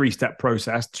 it's a 3-step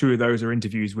process. 2 of those are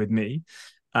interviews with me.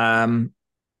 And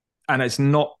it's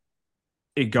not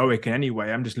egoic in any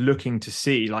way. I'm just looking to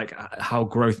see like how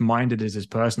growth-minded is this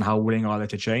person, how willing are they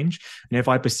to change? And if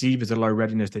I perceive as a low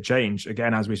readiness to change,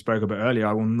 again, as we spoke about earlier,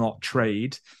 I will not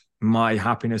trade my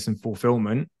happiness and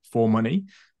fulfillment for money,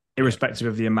 irrespective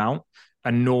of the amount.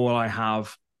 And nor will I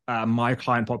have my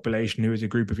client population, who is a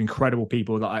group of incredible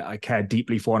people that I care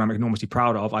deeply for and I'm enormously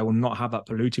proud of, I will not have that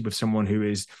polluted with someone who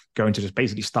is going to just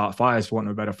basically start fires, for want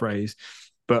of a better phrase.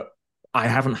 But I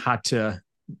haven't had to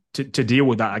deal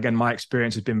with that. Again, my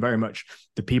experience has been very much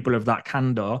the people of that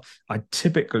candor are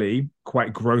typically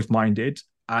quite growth-minded,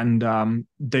 and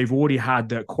they've already had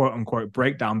the quote-unquote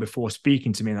breakdown before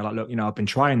speaking to me. And they're like, look, I've been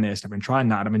trying this, I've been trying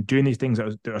that, I've been doing these things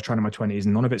that I was trying in my 20s,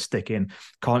 and none of it's sticking.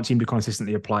 Can't seem to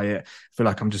consistently apply it. I feel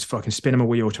like I'm just fucking spinning my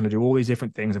wheel trying to do all these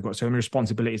different things. I've got so many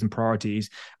responsibilities and priorities.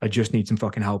 I just need some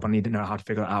fucking help. I need to know how to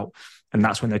figure it out. And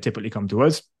that's when they typically come to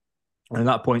us. And at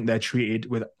that point, they're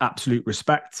treated with absolute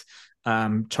respect,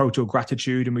 total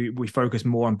gratitude, and we focus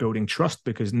more on building trust,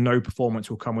 because no performance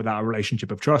will come without a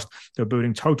relationship of trust. So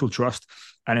building total trust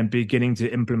and then beginning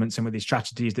to implement some of these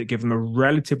strategies that give them a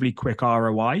relatively quick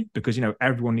ROI, because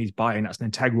everyone needs buy-in. That's an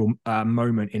integral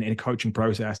moment in a coaching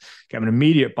process. Get them an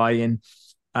immediate buy-in.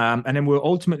 And then we're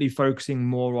ultimately focusing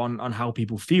more on how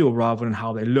people feel rather than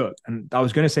how they look. And I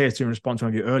was going to say this in response to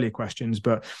one of your earlier questions,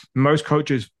 but most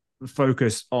coaches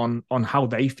focus on how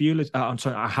they feel,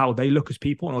 how they look as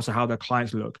people, and also how their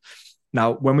clients look.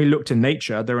 Now, when we look to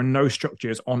nature, there are no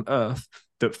structures on earth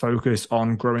that focus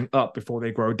on growing up before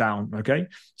they grow down. Okay.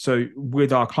 So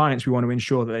with our clients, we want to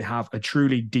ensure that they have a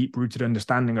truly deep rooted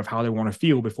understanding of how they want to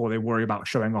feel before they worry about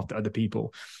showing off to other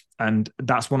people. And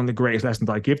that's one of the greatest lessons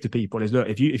I give to people is, look,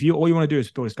 if you all you want to do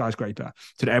is build a skyscraper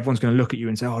so that everyone's going to look at you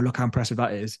and say, oh, look how impressive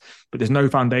that is, but there's no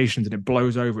foundations and it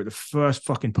blows over at the first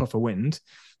fucking puff of wind.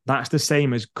 That's the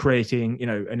same as creating,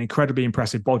 an incredibly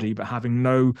impressive body, but having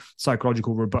no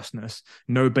psychological robustness,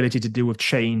 no ability to deal with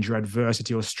change or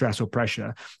adversity or stress or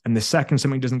pressure. And the second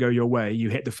something doesn't go your way,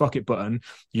 you hit the fuck it button.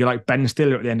 You're like Ben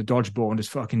Stiller at the end of Dodgeball and just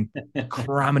fucking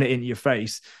cramming it into your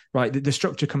face, right? The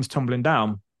structure comes tumbling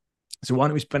down. So why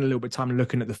don't we spend a little bit of time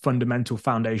looking at the fundamental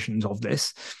foundations of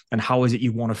this and how is it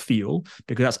you want to feel?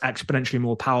 Because that's exponentially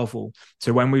more powerful.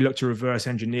 So when we look to reverse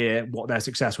engineer what their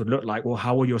success would look like, well,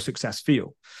 how will your success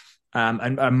feel?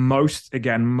 And most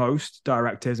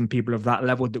directors and people of that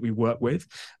level that we work with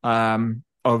are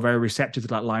very receptive to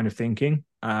that line of thinking.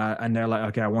 and they're like,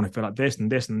 okay, I want to feel like this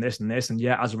and this and this and this. And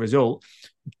yeah, as a result,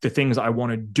 the things that I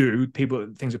want to do,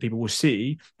 things that people will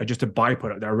see are just a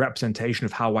byproduct. They're a representation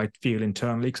of how I feel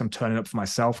internally because I'm turning up for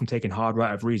myself. I'm taking hard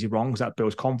right over easy wrongs. That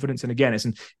builds confidence. And again, it's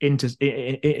an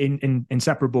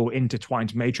inseparable,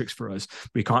 intertwined matrix for us.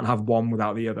 We can't have one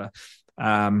without the other.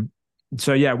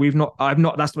 So yeah,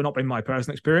 that's not been my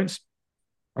personal experience.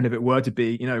 And if it were to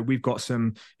be, we've got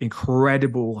some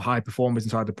incredible high performers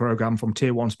inside the program, from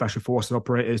tier one special forces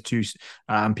operators to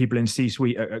people in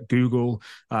C-suite at Google,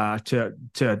 to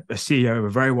a CEO of a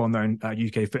very well-known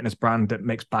UK fitness brand that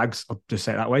makes bags. I'll just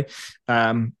say it that way.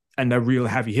 And they're real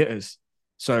heavy hitters.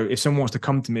 So if someone wants to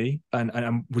come to me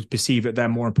and would perceive that they're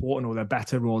more important or they're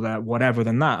better or they're whatever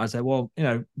than that, I say, well,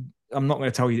 I'm not going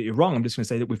to tell you that you're wrong. I'm just going to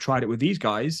say that we've tried it with these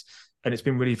guys and it's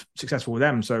been really successful with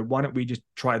them. So why don't we just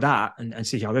try that and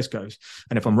see how this goes?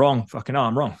 And if I'm wrong, fucking hell,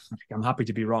 I'm wrong. I'm happy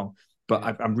to be wrong, but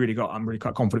I'm really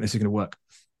quite confident this is going to work.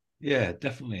 Yeah,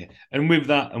 definitely. And with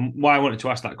that, and why I wanted to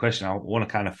ask that question, I want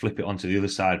to kind of flip it onto the other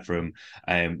side from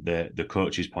the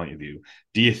coach's point of view.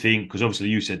 Do you think, because obviously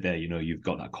you said there, you've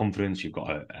got that confidence, you've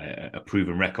got a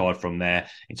proven record from there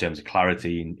in terms of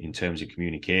clarity, in terms of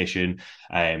communication,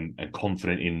 and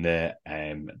confident in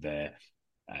the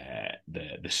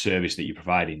service that you're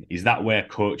providing. Is that where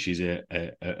coaches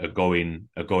are going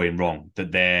wrong?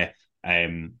 That they're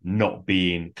not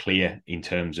being clear in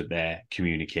terms of their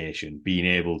communication, being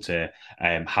able to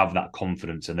have that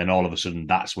confidence, and then all of a sudden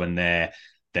that's when their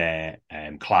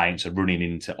clients are running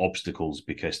into obstacles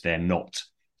because they're not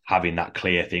having that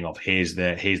clear thing of here's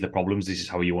the problems, this is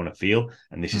how you want to feel,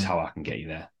 and this is how I can get you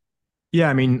there. Yeah,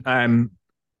 I mean,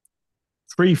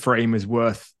 pre-frame is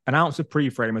worth an ounce of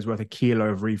pre-frame is worth a kilo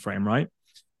of reframe, right?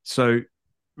 So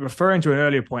referring to an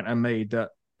earlier point I made, that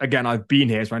again, I've been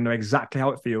here, so I know exactly how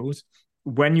it feels.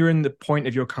 When you're in the point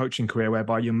of your coaching career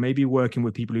whereby you're maybe working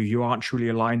with people who you aren't truly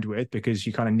aligned with because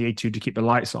you kind of need to keep the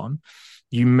lights on,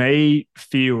 you may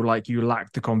feel like you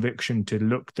lack the conviction to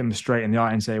look them straight in the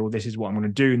eye and say, well, this is what I'm going to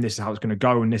do, and this is how it's going to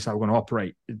go, and this is how we're going to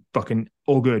operate. Fucking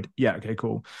all good. Yeah, okay,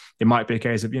 cool. It might be a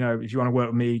case of, if you want to work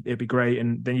with me, it'd be great.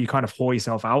 And then you kind of haul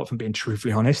yourself out from being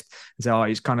truthfully honest and say, oh,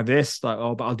 it's kind of this, like,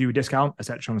 oh, but I'll do a discount,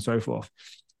 etc., and so forth.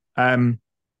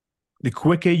 The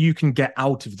quicker you can get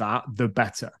out of that, the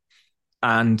better.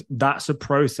 And that's a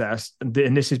process.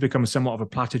 And this has become somewhat of a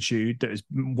platitude that was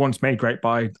once made great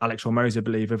by Alex Hormozi, I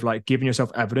believe, of like giving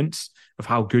yourself evidence of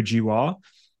how good you are.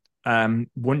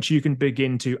 Once you can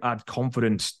begin to add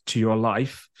confidence to your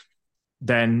life,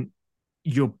 then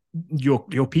your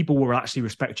people will actually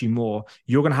respect you more.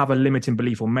 You're going to have a limiting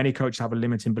belief, or many coaches have a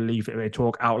limiting belief if they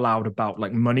talk out loud about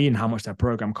like money and how much their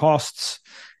program costs.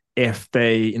 If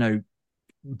they,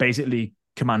 basically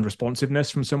command responsiveness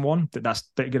from someone,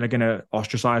 they're going to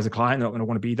ostracize the client. They're not going to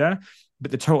want to be there.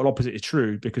 But the total opposite is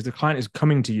true, because the client is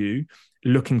coming to you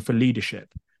looking for leadership.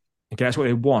 Okay, that's what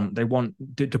they want. They want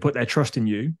to put their trust in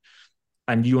you,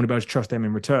 and you want to be able to trust them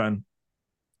in return.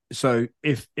 So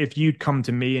if you'd come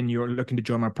to me and you're looking to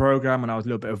join my program and I was a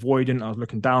little bit avoidant, I was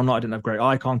looking down, I didn't have great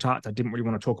eye contact, I didn't really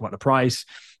want to talk about the price,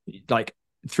 like,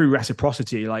 through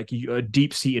reciprocity, like a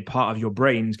deep-seated part of your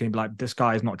brain is going to be like, this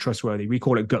guy is not trustworthy. We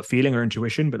call it gut feeling or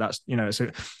intuition, but that's, it's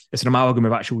an amalgam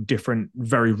of actual different,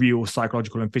 very real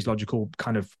psychological and physiological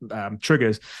kind of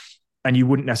triggers, and you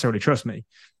wouldn't necessarily trust me.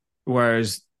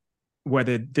 Whereas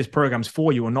whether this program's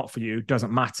for you or not for you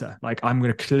doesn't matter. Like, I'm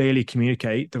going to clearly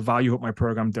communicate the value of what my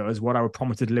program does, what I would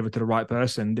promise to deliver to the right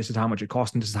person. This is how much it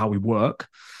costs, and this is how we work.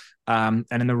 And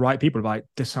then the right people are like,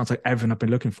 this sounds like everything I've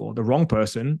been looking for. The wrong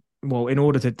person, well, in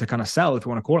order to kind of sell, if you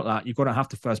want to call it that, you've got to have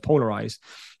to first polarize.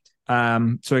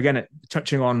 So again,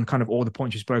 touching on kind of all the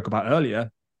points you spoke about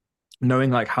earlier,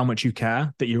 knowing like how much you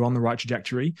care, that you're on the right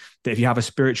trajectory, that if you have a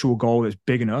spiritual goal that's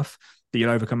big enough, that you'll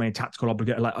overcome any tactical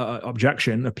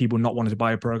objection of people not wanting to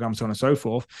buy a program, so on and so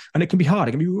forth. And it can be hard.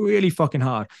 It can be really fucking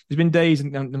hard. There's been days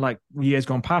and like years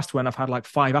gone past when I've had like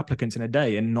 5 applicants in a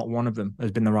day and not one of them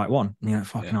has been the right one.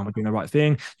 Fucking hell, am I doing the right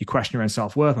thing? You question your own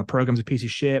self-worth. My program's a piece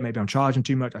of shit. Maybe I'm charging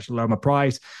too much. I should lower my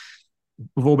price.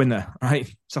 We've all been there,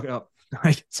 right? Suck it up.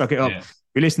 Right? Suck it up. Yeah.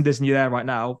 You're listening to this and you're there right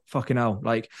now, fucking hell.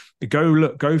 Like,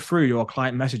 go through your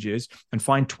client messages and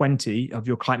find 20 of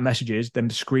your client messages, them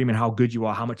screaming how good you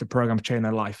are, how much the program's changed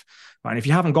their life. Right? And if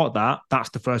you haven't got that,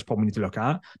 that's the first problem you need to look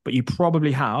at. But you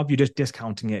probably have, you're just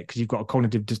discounting it because you've got a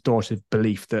cognitive distorted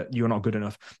belief that you're not good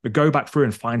enough. But go back through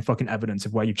and find fucking evidence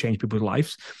of where you've changed people's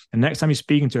lives. And next time you're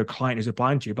speaking to a client who's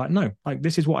applying to you, like, no, like,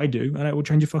 this is what I do and it will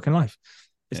change your fucking life.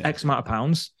 It's X amount of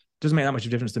pounds. Doesn't make that much of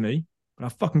a difference to me. I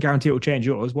fucking guarantee it will change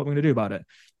yours. What are we going to do about it?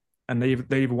 And they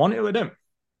either want it or they don't.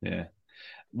 Yeah.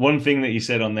 One thing that you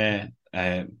said on there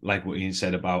like what you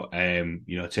said about turning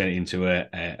it into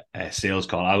a sales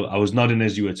call. I was nodding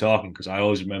as you were talking because I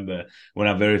always remember when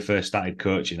I very first started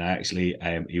coaching. I actually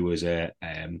he was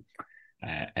an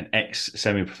ex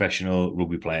semi-professional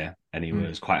rugby player, and he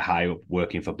was quite high up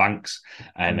working for banks.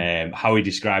 And how he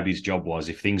described his job was,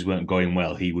 if things weren't going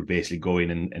well, he would basically go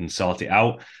in and sort it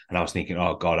out. And I was thinking,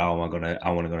 oh God, how am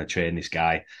I gonna train this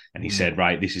guy? And he said,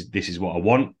 right, this is what I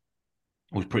want.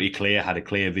 It was pretty clear, had a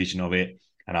clear vision of it.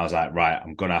 And I was like, right,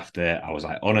 I'm gonna have to. I was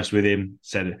like honest with him,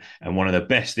 said, and one of the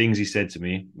best things he said to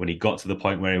me when he got to the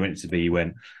point where he went to be, he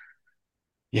went,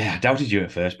 yeah, I doubted you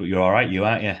at first, but you're all right, you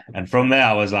aren't you? And from there,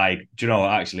 I was like, do you know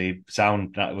what? Actually,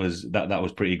 sound that was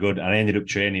pretty good. And I ended up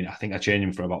training. I think I trained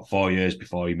him for about 4 years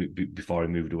before he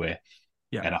moved away.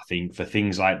 Yeah. And I think for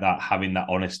things like that, having that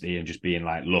honesty and just being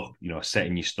like, look,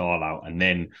 setting your stall out, and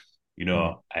then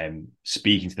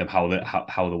speaking to them how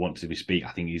they want to be speak.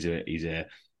 I think he's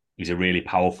a really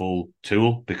powerful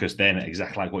tool, because then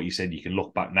exactly like what you said, you can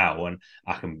look back now and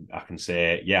I can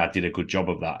say, yeah, I did a good job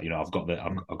of that. I've got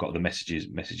the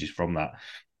messages from that.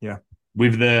 Yeah.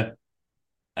 With the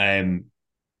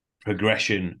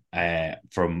progression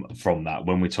from that,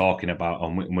 when we're talking about,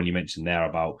 when you mentioned there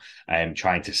about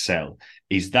trying to sell,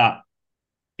 is that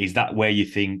where you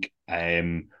think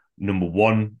number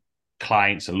one,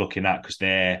 clients are looking at, because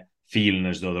they're feeling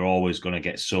as though they're always going to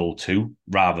get sold to,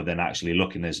 rather than actually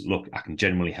looking as, look, I can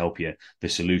genuinely help you. The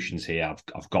solutions here,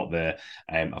 I've got the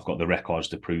records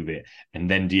to prove it. And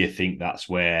then do you think that's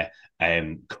where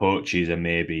coaches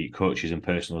and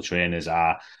personal trainers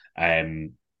are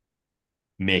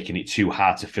making it too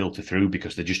hard to filter through,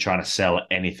 because they're just trying to sell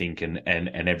anything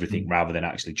and everything, rather than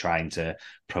actually trying to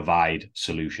provide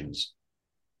solutions?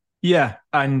 Yeah,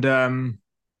 and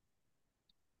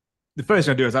the first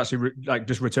thing I do is actually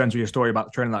just return to your story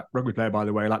about training that rugby player. By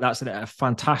the way, like that's a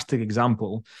fantastic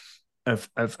example of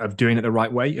doing it the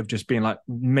right way, of just being like,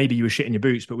 maybe you were shitting your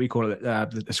boots, but we call it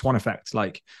the swan effect,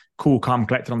 like cool, calm,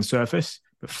 collected on the surface,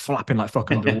 but flapping like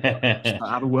fucking underwater. Just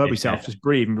have a word with yourself, just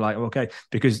breathe and be like, okay.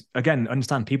 Because again,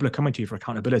 understand, people are coming to you for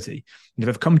accountability. And if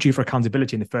they've come to you for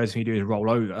accountability and the first thing you do is roll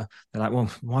over, they're like,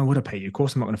 well, why would I pay you? Of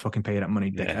course I'm not going to fucking pay you that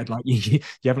money, dickhead. Like you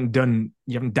haven't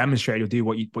demonstrated you'll do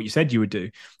what you said you would do.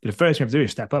 But the first thing you have to do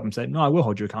is step up and say, no, I will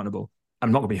hold you accountable.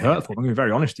 I'm not going to be hurtful. I'm going to be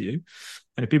very honest to you.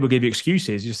 And if people give you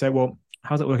excuses, you say, well,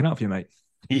 how's that working out for you, mate?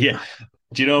 Yeah.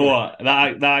 Do you know what?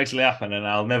 That actually happened, and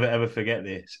I'll never ever forget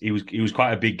this. He was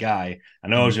quite a big guy,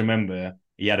 and I always remember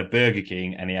he had a Burger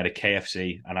King and he had a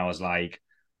KFC, and I was like,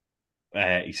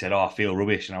 he said, "Oh, I feel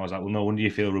rubbish," and I was like, "Well, no wonder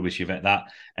you feel rubbish. You've ate that."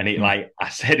 And I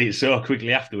said it so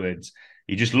quickly afterwards.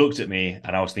 He just looked at me,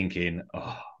 and I was thinking,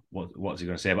 "Oh, what's he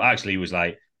going to say?" But actually, he was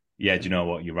like, yeah, do you know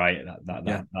what? You're right.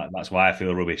 That's why I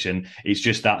feel rubbish. And it's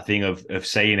just that thing of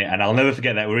saying it. And I'll never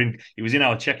forget that. It was in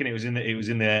our check-in. It was in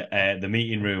the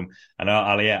meeting room. And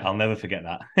I'll never forget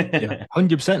that. Yeah,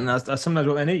 100%. That's sometimes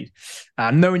what they need.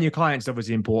 Knowing your clients is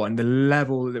obviously important. The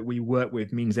level that we work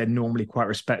with means they're normally quite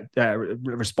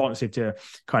responsive to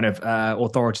kind of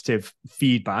authoritative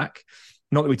feedback.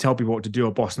 Not that we tell people what to do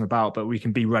or boss them about, but we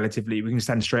can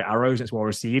send straight arrows. It's well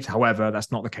received. However, that's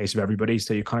not the case of everybody.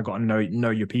 So you kind of got to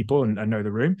know your people and know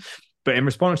the room. But in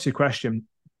response to your question,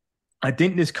 I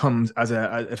think this comes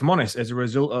if I'm honest, as a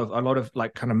result of a lot of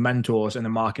like kind of mentors in the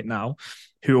market now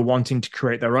who are wanting to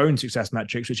create their own success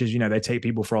metrics, which is, they take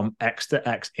people from X to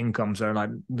X income. So like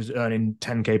was earning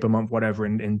 10K per month, whatever,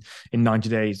 in 90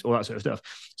 days, all that sort of stuff.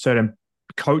 So then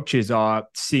coaches are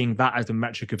seeing that as the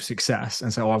metric of success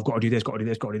and say, oh, I've got to do this, got to do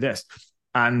this, got to do this.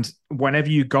 And whenever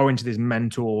you go into these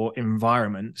mentor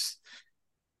environments,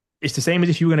 it's the same as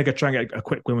if you were going to try and get a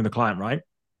quick win with a client, right?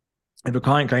 If a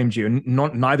client came to you, and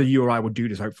neither you or I would do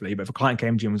this, hopefully, but if a client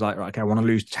came to you and was like, right, okay, I want to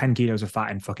lose 10 kilos of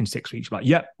fat in fucking 6 weeks, you're like,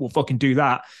 yep, we'll fucking do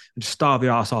that and just starve the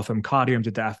ass off them, cardio them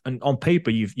to death. And on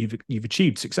paper, you've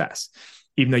achieved success,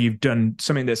 even though you've done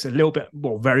something that's a little bit,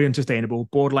 very unsustainable,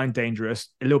 borderline dangerous,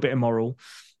 a little bit immoral.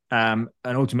 And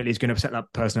ultimately, it's going to set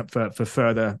that person up for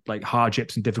further like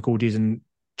hardships and difficulties and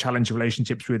challenge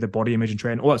relationships with the body image and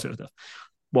training, all that sort of stuff.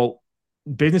 Well,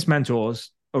 business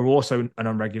mentors are also an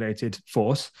unregulated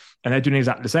force, and they're doing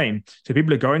exactly the same. So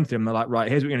people are going to them, they're like, right,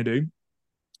 here's what you're going to do.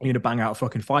 You're going to bang out a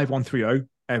fucking 5130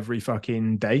 every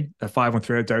fucking day. A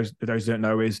 5130, those who don't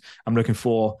know, is I'm looking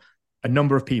for a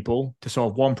number of people to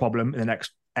solve one problem in the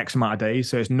next X amount of days.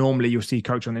 So it's normally you'll see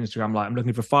coach on Instagram like, I'm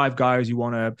looking for 5 guys you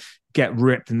want to get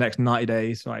ripped in the next 90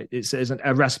 days. Right? It's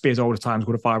a recipe as old as time. It's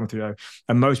called a 5130.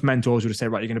 And most mentors would say,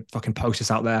 right, you're going to fucking post this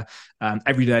out there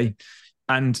every day.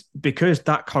 And because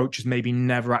that coach has maybe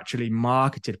never actually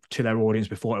marketed to their audience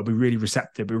before, it'll be really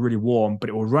receptive, it'll be really warm, but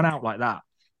it will run out like that.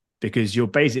 because you're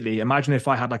basically, imagine if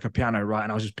I had like a piano, right,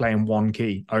 and I was just playing one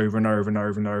key over and over and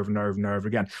over and over and over and over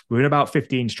again. Within about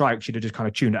 15 strikes, you'd have just kind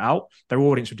of tuned it out. Their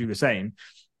audience would do the same,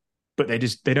 but they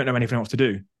don't know anything else to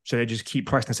do. So they just keep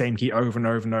pressing the same key over and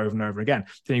over and over and over again.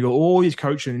 Then you got all these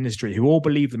coaches in the industry who all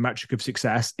believe the metric of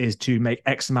success is to make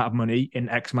X amount of money in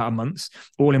X amount of months,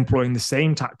 all employing the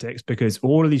same tactics, because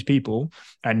all of these people,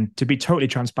 and to be totally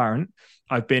transparent,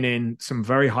 I've been in some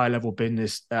very high level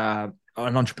business and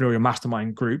entrepreneurial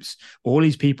mastermind groups. All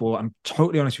these people, I'm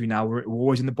totally honest with you now, we're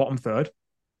always in the bottom third.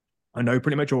 I know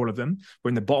pretty much all of them. We're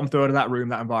in the bottom third of that room,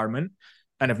 that environment,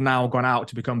 and have now gone out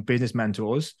to become business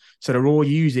mentors. So they're all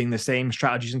using the same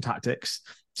strategies and tactics.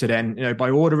 So then,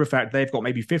 by order of effect, they've got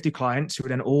maybe 50 clients who are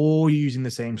then all using the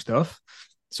same stuff.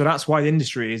 So that's why the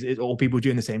industry is all people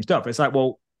doing the same stuff. It's like,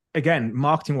 well, again,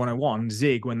 marketing 101,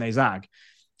 zig when they zag.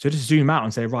 So just zoom out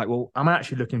and say, right, well, I'm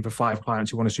actually looking for 5 clients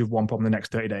who want to solve one problem in the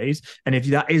next 30 days. And if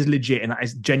that is legit and that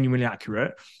is genuinely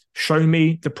accurate, show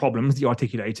me the problems that you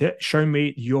articulate it, show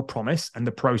me your promise and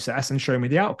the process, and show me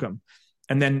the outcome.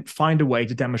 And then find a way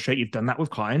to demonstrate you've done that with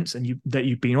clients, and that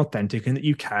you've been authentic and that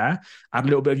you care. Add a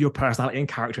little bit of your personality and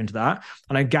character into that.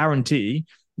 And I guarantee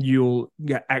you'll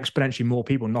get exponentially more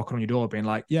people knocking on your door being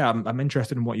like, yeah, I'm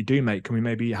interested in what you do, mate. Can we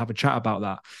maybe have a chat about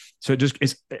that? So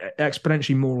it's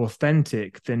exponentially more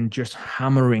authentic than just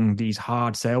hammering these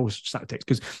hard sales tactics.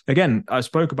 Because again, I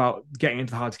spoke about getting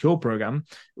into the Hard to Kill program.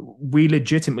 We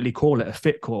legitimately call it a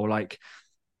fit call. Like,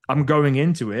 I'm going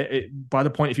into it. By the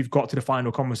point, if you've got to the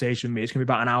final conversation with me, it's going to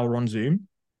be about an hour on Zoom.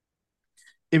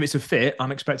 If it's a fit,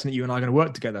 I'm expecting that you and I are going to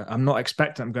work together. I'm not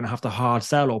expecting I'm going to have to hard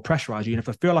sell or pressurize you. And if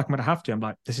I feel like I'm going to have to, I'm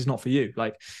like, this is not for you.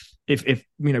 Like, if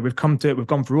we've gone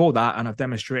through all that, and I've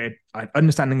demonstrated an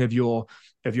understanding of your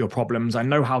problems, I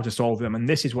know how to solve them, and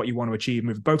this is what you want to achieve, and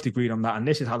we've both agreed on that, and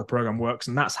this is how the program works,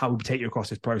 and that's how we take you across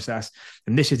this process,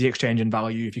 and this is the exchange in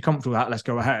value. If you're comfortable with that, let's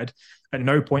go ahead. At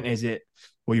no point is it,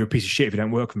 well, you're a piece of shit if you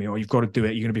don't work with me, or you've got to do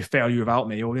it, you're going to be a failure without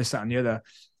me, or this, that, and the other.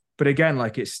 But again,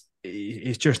 like,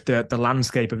 it's just the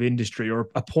landscape of the industry, or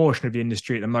a portion of the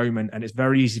industry at the moment, and it's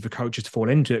very easy for coaches to fall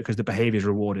into it because the behavior is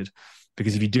rewarded,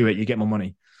 because if you do it, you get more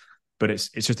money. But it's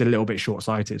just a little bit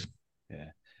short-sighted. Yeah.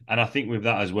 And I think with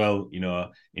that as well,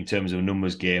 in terms of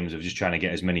numbers games of just trying to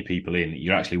get as many people in,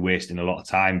 you're actually wasting a lot of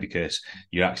time, because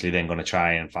you're actually then going to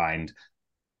try and find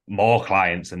more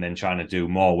clients and then trying to do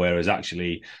more. Whereas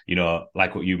actually,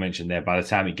 like what you mentioned there, by the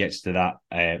time it gets to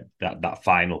that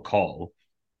final call,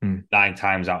 9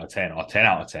 times out of 10 or 10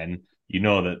 out of 10,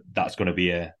 that's going to be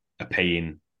a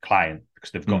paying client,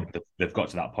 because they've got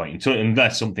to that point.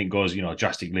 Unless something goes,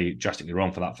 drastically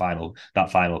wrong for that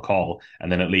final call,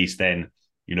 and then at least then,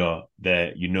 that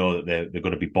they're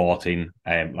going to be bought in,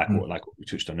 like what we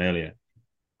touched on earlier.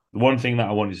 The one thing that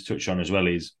I wanted to touch on as well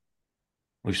is,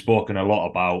 we've spoken a lot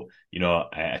about,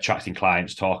 attracting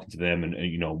clients, talking to them,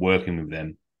 and working with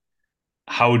them.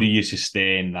 How do you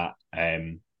sustain that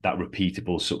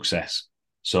repeatable success,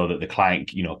 so that the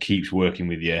client, keeps working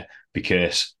with you?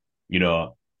 Because,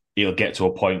 it'll get to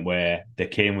a point where they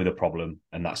came with a problem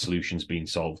and that solution's been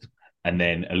solved. And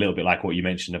then a little bit like what you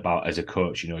mentioned about as a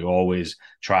coach, you're always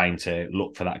trying to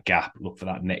look for that gap, look for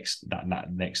that next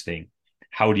thing.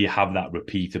 How do you have that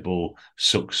repeatable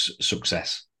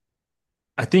success?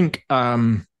 I think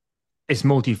it's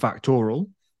multifactorial.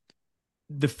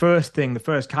 The first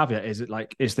caveat is that,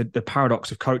 like, it's the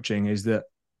paradox of coaching is that,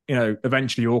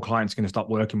 eventually all clients are going to stop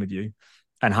working with you,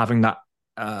 and having that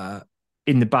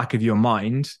in the back of your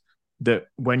mind that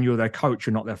when you're their coach,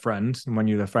 you're not their friend, and when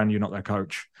you're their friend, you're not their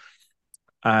coach.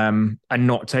 And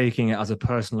not taking it as a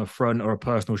personal affront or a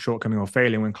personal shortcoming or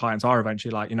failing when clients are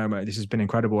eventually like, mate, this has been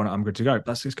incredible and I'm good to go.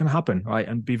 It's going to happen, right?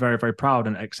 And be very, very proud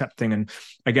and accepting. And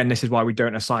again, this is why we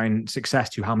don't assign success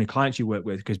to how many clients you work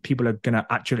with, because people are going to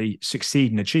actually succeed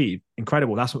and achieve.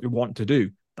 Incredible. That's what we want to do.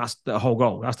 That's the whole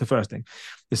goal. That's the first thing.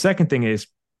 The second thing is,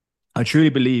 I truly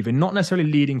believe in not necessarily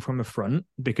leading from the front,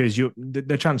 because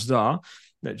the chances are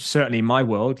that, certainly in my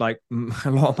world, like,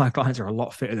 a lot of my clients are a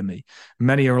lot fitter than me.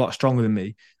 Many are a lot stronger than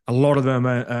me. A lot of them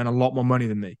earn a lot more money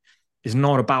than me. It's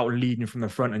not about leading from the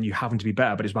front and you having to be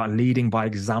better, but it's about leading by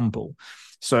example.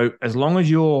 So as long as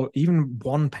you're even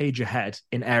one page ahead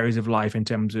in areas of life, in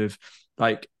terms of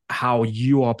like how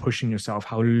you are pushing yourself,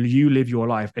 how you live your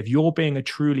life, if you're being a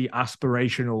truly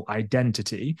aspirational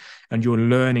identity and you're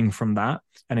learning from that,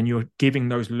 and then you're giving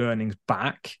those learnings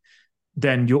back,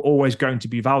 then you're always going to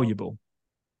be valuable.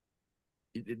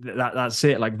 That's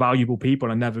it. Like, valuable people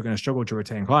are never going to struggle to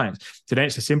retain clients. So then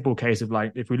it's a simple case of,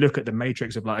 like, if we look at the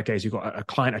matrix of, like, okay, so you've got a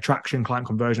client attraction, client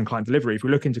conversion, client delivery. If we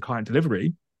look into client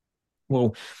delivery,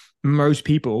 well, most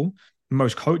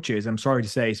coaches, I'm sorry to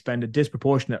say, spend a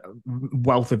disproportionate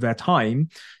wealth of their time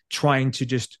trying to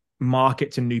just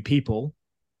market to new people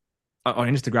on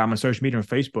Instagram and social media and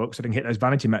Facebook so they can hit those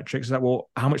vanity metrics. Is that, well,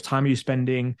 how much time are you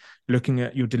spending looking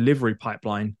at your delivery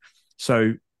pipeline?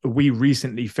 So we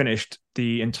recently finished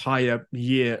the entire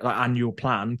year annual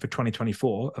plan for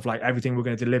 2024 of like everything we're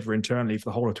going to deliver internally for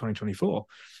the whole of 2024.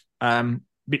 And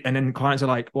then clients are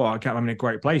like, well, I'm in a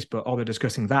great place, but they're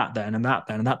discussing that then and that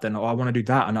then and that then. Oh, I want to do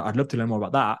that. And I'd love to learn more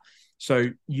about that. So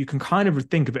you can kind of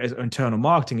think of it as internal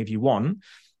marketing if you want,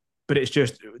 but it's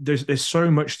just, there's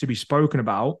so much to be spoken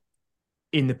about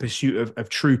in the pursuit of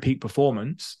true peak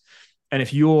performance. And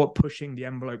if you're pushing the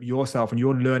envelope yourself and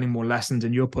you're learning more lessons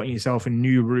and you're putting yourself in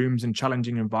new rooms and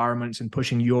challenging environments and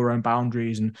pushing your own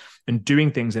boundaries and doing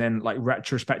things and then like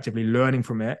retrospectively learning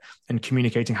from it and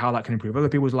communicating how that can improve other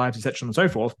people's lives, etc. and so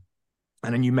forth.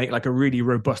 And then you make like a really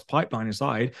robust pipeline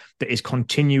inside that is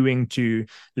continuing to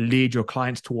lead your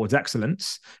clients towards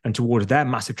excellence and towards their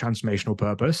massive transformational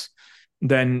purpose,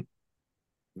 then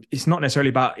it's not necessarily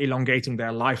about elongating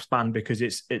their lifespan because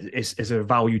it's a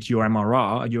value to your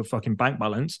MRR and your fucking bank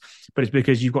balance, but it's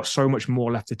because you've got so much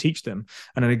more left to teach them.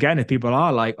 And then again, if people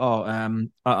are like,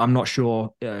 I'm not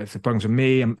sure if the program's for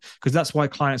me, because that's why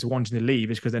clients are wanting to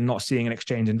leave, is because they're not seeing an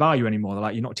exchange in value anymore. They're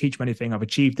like, you're not teaching me anything, I've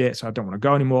achieved it, so I don't want to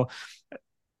go anymore.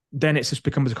 Then it just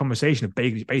becomes a conversation of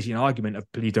basically an argument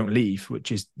of please don't leave,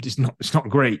 which is just not, it's not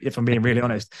great if I'm being really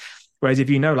honest. Whereas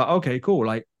if you know, like, okay, cool,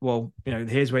 like, well,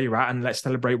 here's where you're at and let's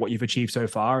celebrate what you've achieved so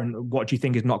far and what do you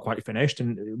think is not quite finished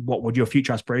and what would your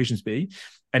future aspirations be?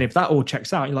 And if that all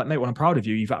checks out, you're like, mate, well, I'm proud of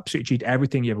you. You've absolutely achieved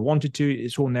everything you ever wanted to.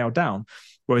 It's all nailed down.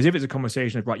 Whereas if it's a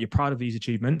conversation of, right, you're proud of these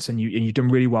achievements and you've done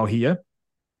really well here,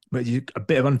 but you a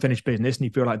bit of unfinished business and you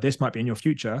feel like this might be in your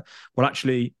future, well,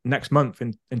 actually, next month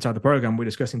inside the program, we're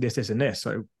discussing this, and this.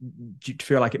 So do you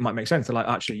feel like it might make sense to like,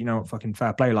 actually, fucking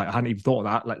fair play. Like I hadn't even thought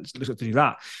of that. Like, let's do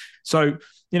that. So,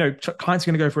 clients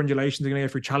are going to go for undulations. They're going to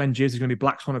go through challenges. There's going to be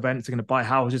black swan events. They're going to buy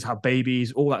houses, have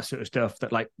babies, all that sort of stuff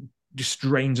that like just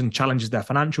strains and challenges their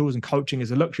financials, and coaching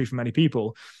is a luxury for many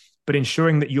people. But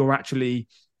ensuring that you're actually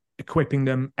equipping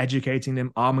them, educating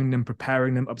them, arming them,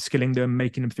 preparing them, upskilling them,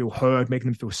 making them feel heard, making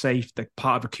them feel safe, they're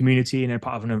part of a community and they're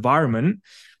part of an environment,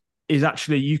 is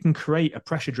actually, you can create a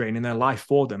pressure drain in their life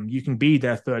for them. You can be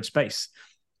their third space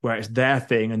where it's their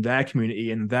thing and their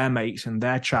community and their mates and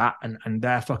their chat and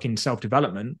their fucking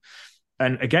self-development.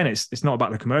 And again, it's not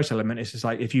about the commercial element. It's just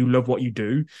like, if you love what you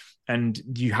do and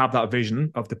you have that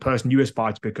vision of the person you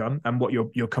aspire to become and what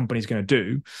your company's going to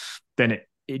do, then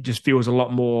it just feels a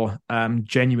lot more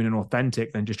genuine and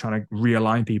authentic than just trying to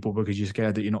realign people because you're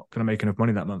scared that you're not going to make enough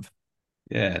money that month.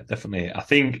 Yeah, definitely. I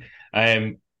think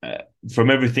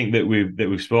from everything that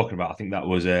we've spoken about, I think that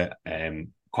was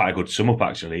quite a good sum up.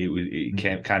 Actually,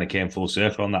 it kind of came full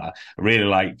circle on that. I really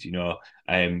liked,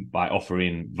 by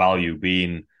offering value,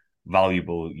 being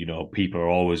valuable. People are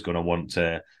always going to want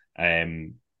to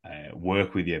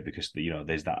work with you because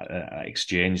there's that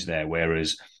exchange there.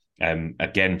 Whereas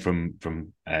again, from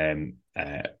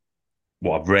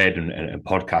what I've read and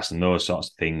podcasts and those sorts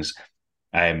of things,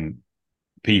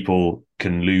 people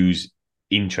can lose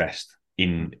interest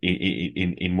in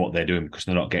what they're doing because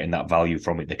they're not getting that value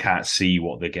from it. They can't see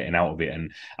what they're getting out of it,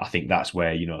 and I think that's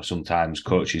where sometimes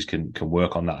coaches can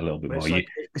work on that a little bit more.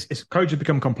 It's coaches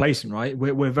become complacent, right?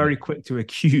 We're very quick to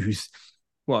accuse.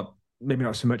 Well, maybe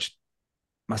not so much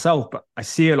myself, but I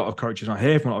see a lot of coaches and I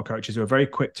hear from a lot of coaches who are very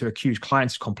quick to accuse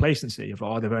clients of complacency of,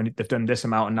 they've done this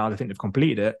amount and now they think they've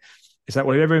completed it. It's like,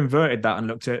 well, have you ever inverted that and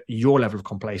looked at your level of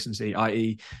complacency,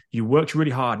 i.e. you worked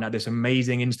really hard and had this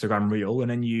amazing Instagram reel and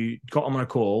then you got them on a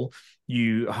call,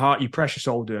 you pressure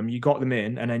sold them, you got them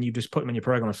in, and then you just put them in your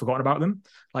program and forgotten about them.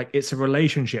 Like, it's a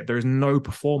relationship. There is no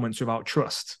performance without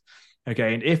trust.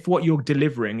 Okay. And if what you're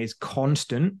delivering is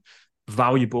constant,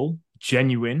 valuable,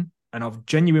 genuine, and of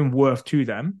genuine worth to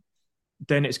them,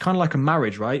 then it's kind of like a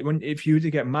marriage, right? If you were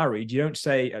to get married, you don't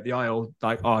say at the aisle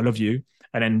like, "Oh, I love you,"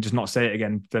 and then just not say it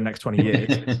again for the next 20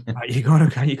 years. You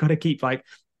gotta keep like,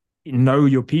 know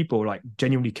your people, like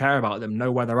genuinely care about them,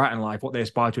 know where they're at in life, what they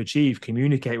aspire to achieve,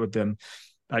 communicate with them,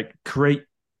 like create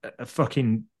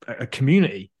a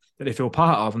community that they feel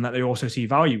part of and that they also see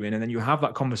value in. And then you have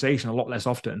that conversation a lot less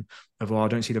often of, well, I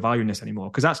don't see the value in this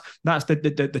anymore. Because that's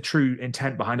the true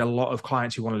intent behind a lot of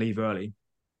clients who want to leave early.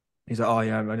 He's like, oh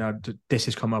yeah, this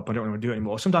has come up, I don't want to do it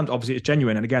anymore. Sometimes obviously it's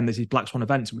genuine. And again, there's these black swan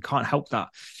events and we can't help that.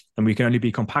 And we can only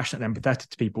be compassionate and empathetic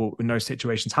to people when those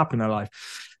situations happen in their life.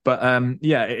 But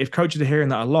if coaches are hearing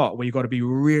that a lot, well, you've got to be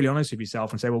really honest with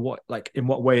yourself and say, well, in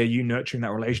what way are you nurturing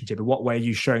that relationship? In what way are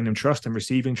you showing them trust and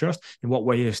receiving trust? In what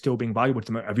way are you still being valuable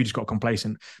to them? Have you just got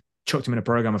complacent, chucked them in a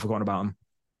program and forgotten about them?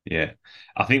 Yeah,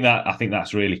 I think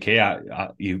that's really key.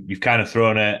 You've kind of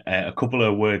thrown a couple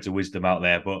of words of wisdom out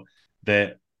there,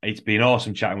 but it's been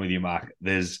awesome chatting with you, Mark.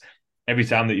 There's every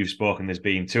time that you've spoken, there's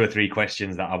been two or three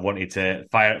questions that I've wanted to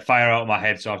fire out of my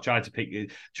head. So I've tried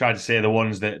to say the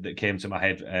ones that came to my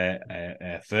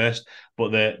head first.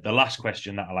 But the last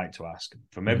question that I like to ask,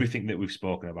 from everything that we've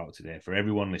spoken about today, for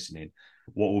everyone listening,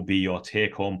 what would be your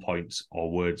take home points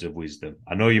or words of wisdom?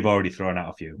 I know you've already thrown out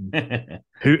a few.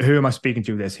 Who am I speaking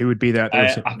to with this? Who would be that?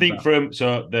 I think from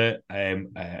a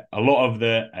lot of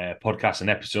the podcasts and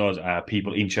episodes are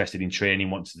people interested in training,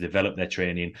 want to develop their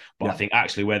training. But I think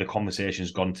actually where the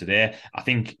conversation's gone today, I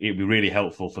think it'd be really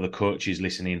helpful for the coaches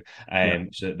listening.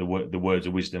 So the words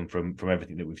of wisdom from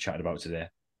everything that we've chatted about today.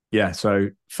 Yeah. So,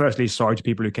 firstly, sorry to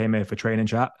people who came here for training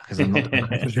chat because I'm not doing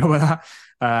a good job with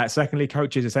that. Secondly,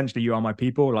 coaches, essentially, you are my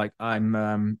people. Like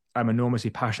I'm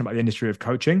enormously passionate about the industry of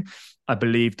coaching. I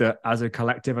believe that as a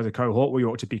collective, as a cohort, we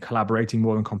ought to be collaborating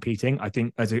more than competing. I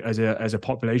think as a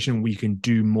population, we can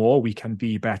do more. We can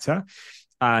be better,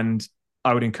 and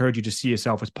I would encourage you to see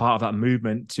yourself as part of that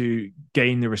movement to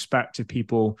gain the respect of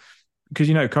people because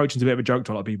coaching's a bit of a joke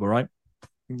to a lot of people, right?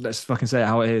 Let's fucking say it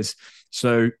how it is.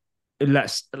 So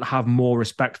let's have more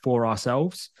respect for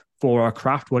ourselves, for our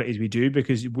craft, what it is we do,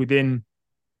 because within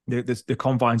the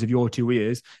confines of your 2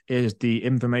 ears is the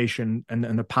information and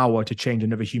the power to change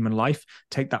another human life.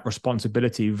 Take that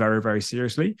responsibility very, very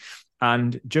seriously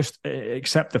and just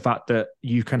accept the fact that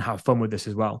you can have fun with this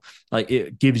as well. Like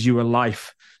it gives you a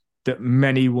life that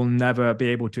many will never be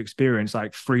able to experience,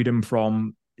 like freedom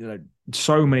from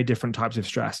so many different types of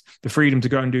stress, the freedom to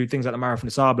go and do things like the Marathon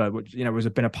des Sables, which has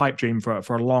been a pipe dream for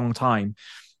a long time,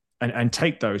 and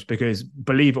take those, because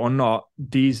believe it or not,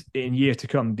 these in years to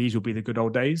come, these will be the good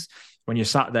old days when you're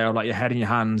sat there like your head in your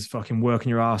hands, fucking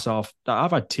working your ass off. I've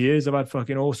had tears, I've had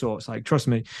fucking all sorts, like trust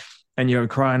me, and you're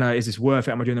crying out, is this worth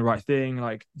it? Am I doing the right thing?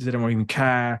 Like, does anyone even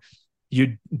care?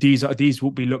 These will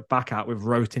be looked back at with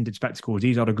rose tinted spectacles.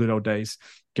 These are the good old days.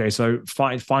 Okay, so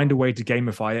find a way to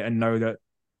gamify it and know that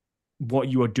what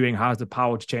you are doing has the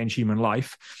power to change human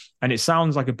life. And it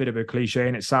sounds like a bit of a cliche,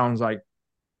 and it sounds like,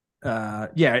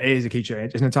 it is a cliche.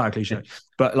 It's an entire cliche,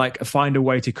 but like find a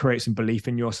way to create some belief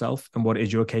in yourself and what it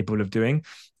is you're capable of doing.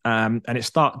 And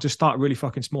start really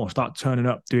fucking small. Start turning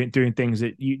up, doing things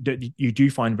that you do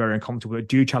find very uncomfortable, that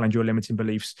do challenge your limiting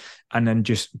beliefs, and then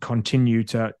just continue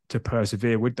to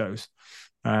persevere with those.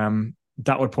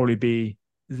 That would probably be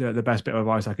the best bit of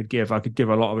advice I could give. I could give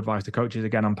a lot of advice to coaches.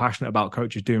 Again, I'm passionate about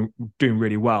coaches doing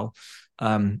really well,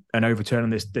 and overturning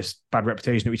this bad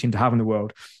reputation that we seem to have in the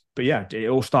world. But yeah, it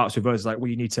all starts with us. Like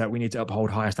we need to uphold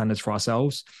higher standards for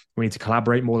ourselves. We need to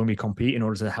collaborate more than we compete in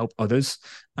order to help others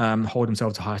hold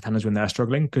themselves to higher standards when they're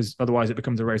struggling, because otherwise it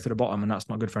becomes a race to the bottom, and that's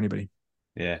not good for anybody.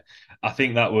 Yeah, I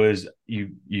think that was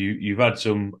you've had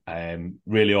some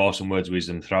really awesome words of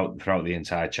wisdom throughout the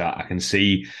entire chat. I can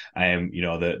see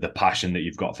the passion that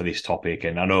you've got for this topic,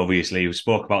 and I know obviously you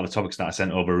spoke about the topics that I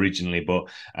sent over originally, but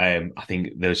I think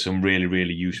there's some really,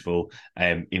 really useful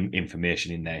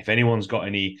information in there. If anyone's got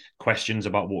any questions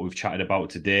about what we've chatted about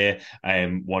today,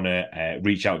 want to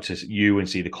reach out to you and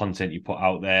see the content you put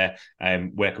out there,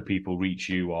 where could people reach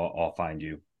you or find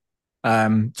you?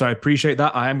 So I appreciate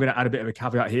that. I am going to add a bit of a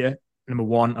caveat here. Number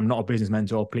one, I'm not a business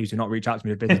mentor. Please do not reach out to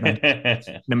me with business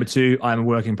mentor. Number two, I'm a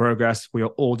work in progress. We are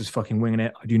all just fucking winging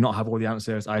it. I do not have all the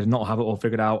answers. I do not have it all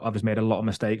figured out. I've just made a lot of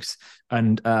mistakes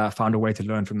and found a way to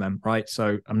learn from them, right?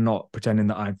 So I'm not pretending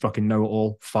that I fucking know it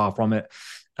all. Far from it.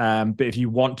 But if you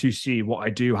want to see what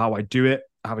I do, how I do it,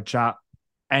 have a chat,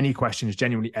 any questions,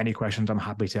 genuinely any questions, I'm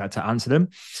happy to answer them.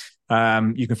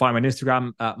 You can find me on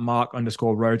Instagram at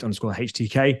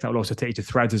Marc_Rhodes_HTK. That will also take you to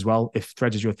Threads as well, if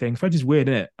Threads is your thing. Threads is weird,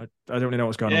 isn't it? I don't really know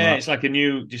what's going on. Yeah, it's like a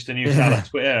new style of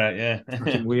Twitter. Yeah,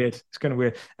 it's weird. It's kind of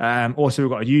weird. Also,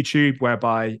 we've got a YouTube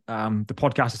whereby the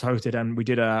podcast is hosted, and we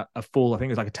did a full, I think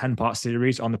it was like a 10-part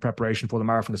series on the preparation for the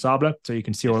Marathon des Sables. So you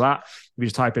can see all that. If you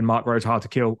just type in Marc Rhodes Hard to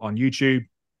Kill on YouTube,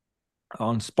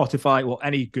 on Spotify, or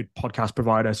any good podcast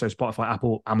provider, so Spotify,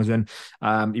 Apple, Amazon.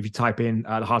 If you type in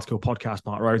the Hard to Kill podcast,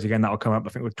 Marc Rhodes, again, that'll come up. I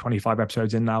think with 25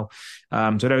 episodes in now.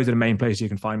 So those are the main places you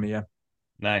can find me. Yeah.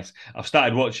 Nice. I've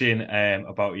started watching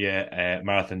about your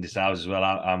Marathon des Sables as well.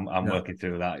 I'm working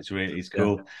through that. It's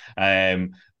cool. Yeah.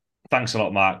 Thanks a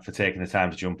lot, Mark, for taking the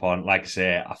time to jump on. Like I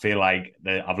say, I feel like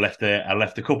I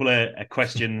left a couple of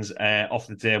questions off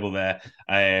the table there.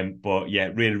 But yeah,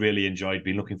 really, really enjoyed.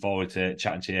 Been looking forward to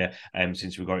chatting to you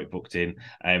since we got it booked in.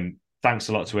 Thanks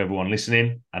a lot to everyone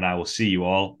listening, and I will see you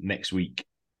all next week.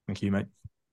 Thank you, mate.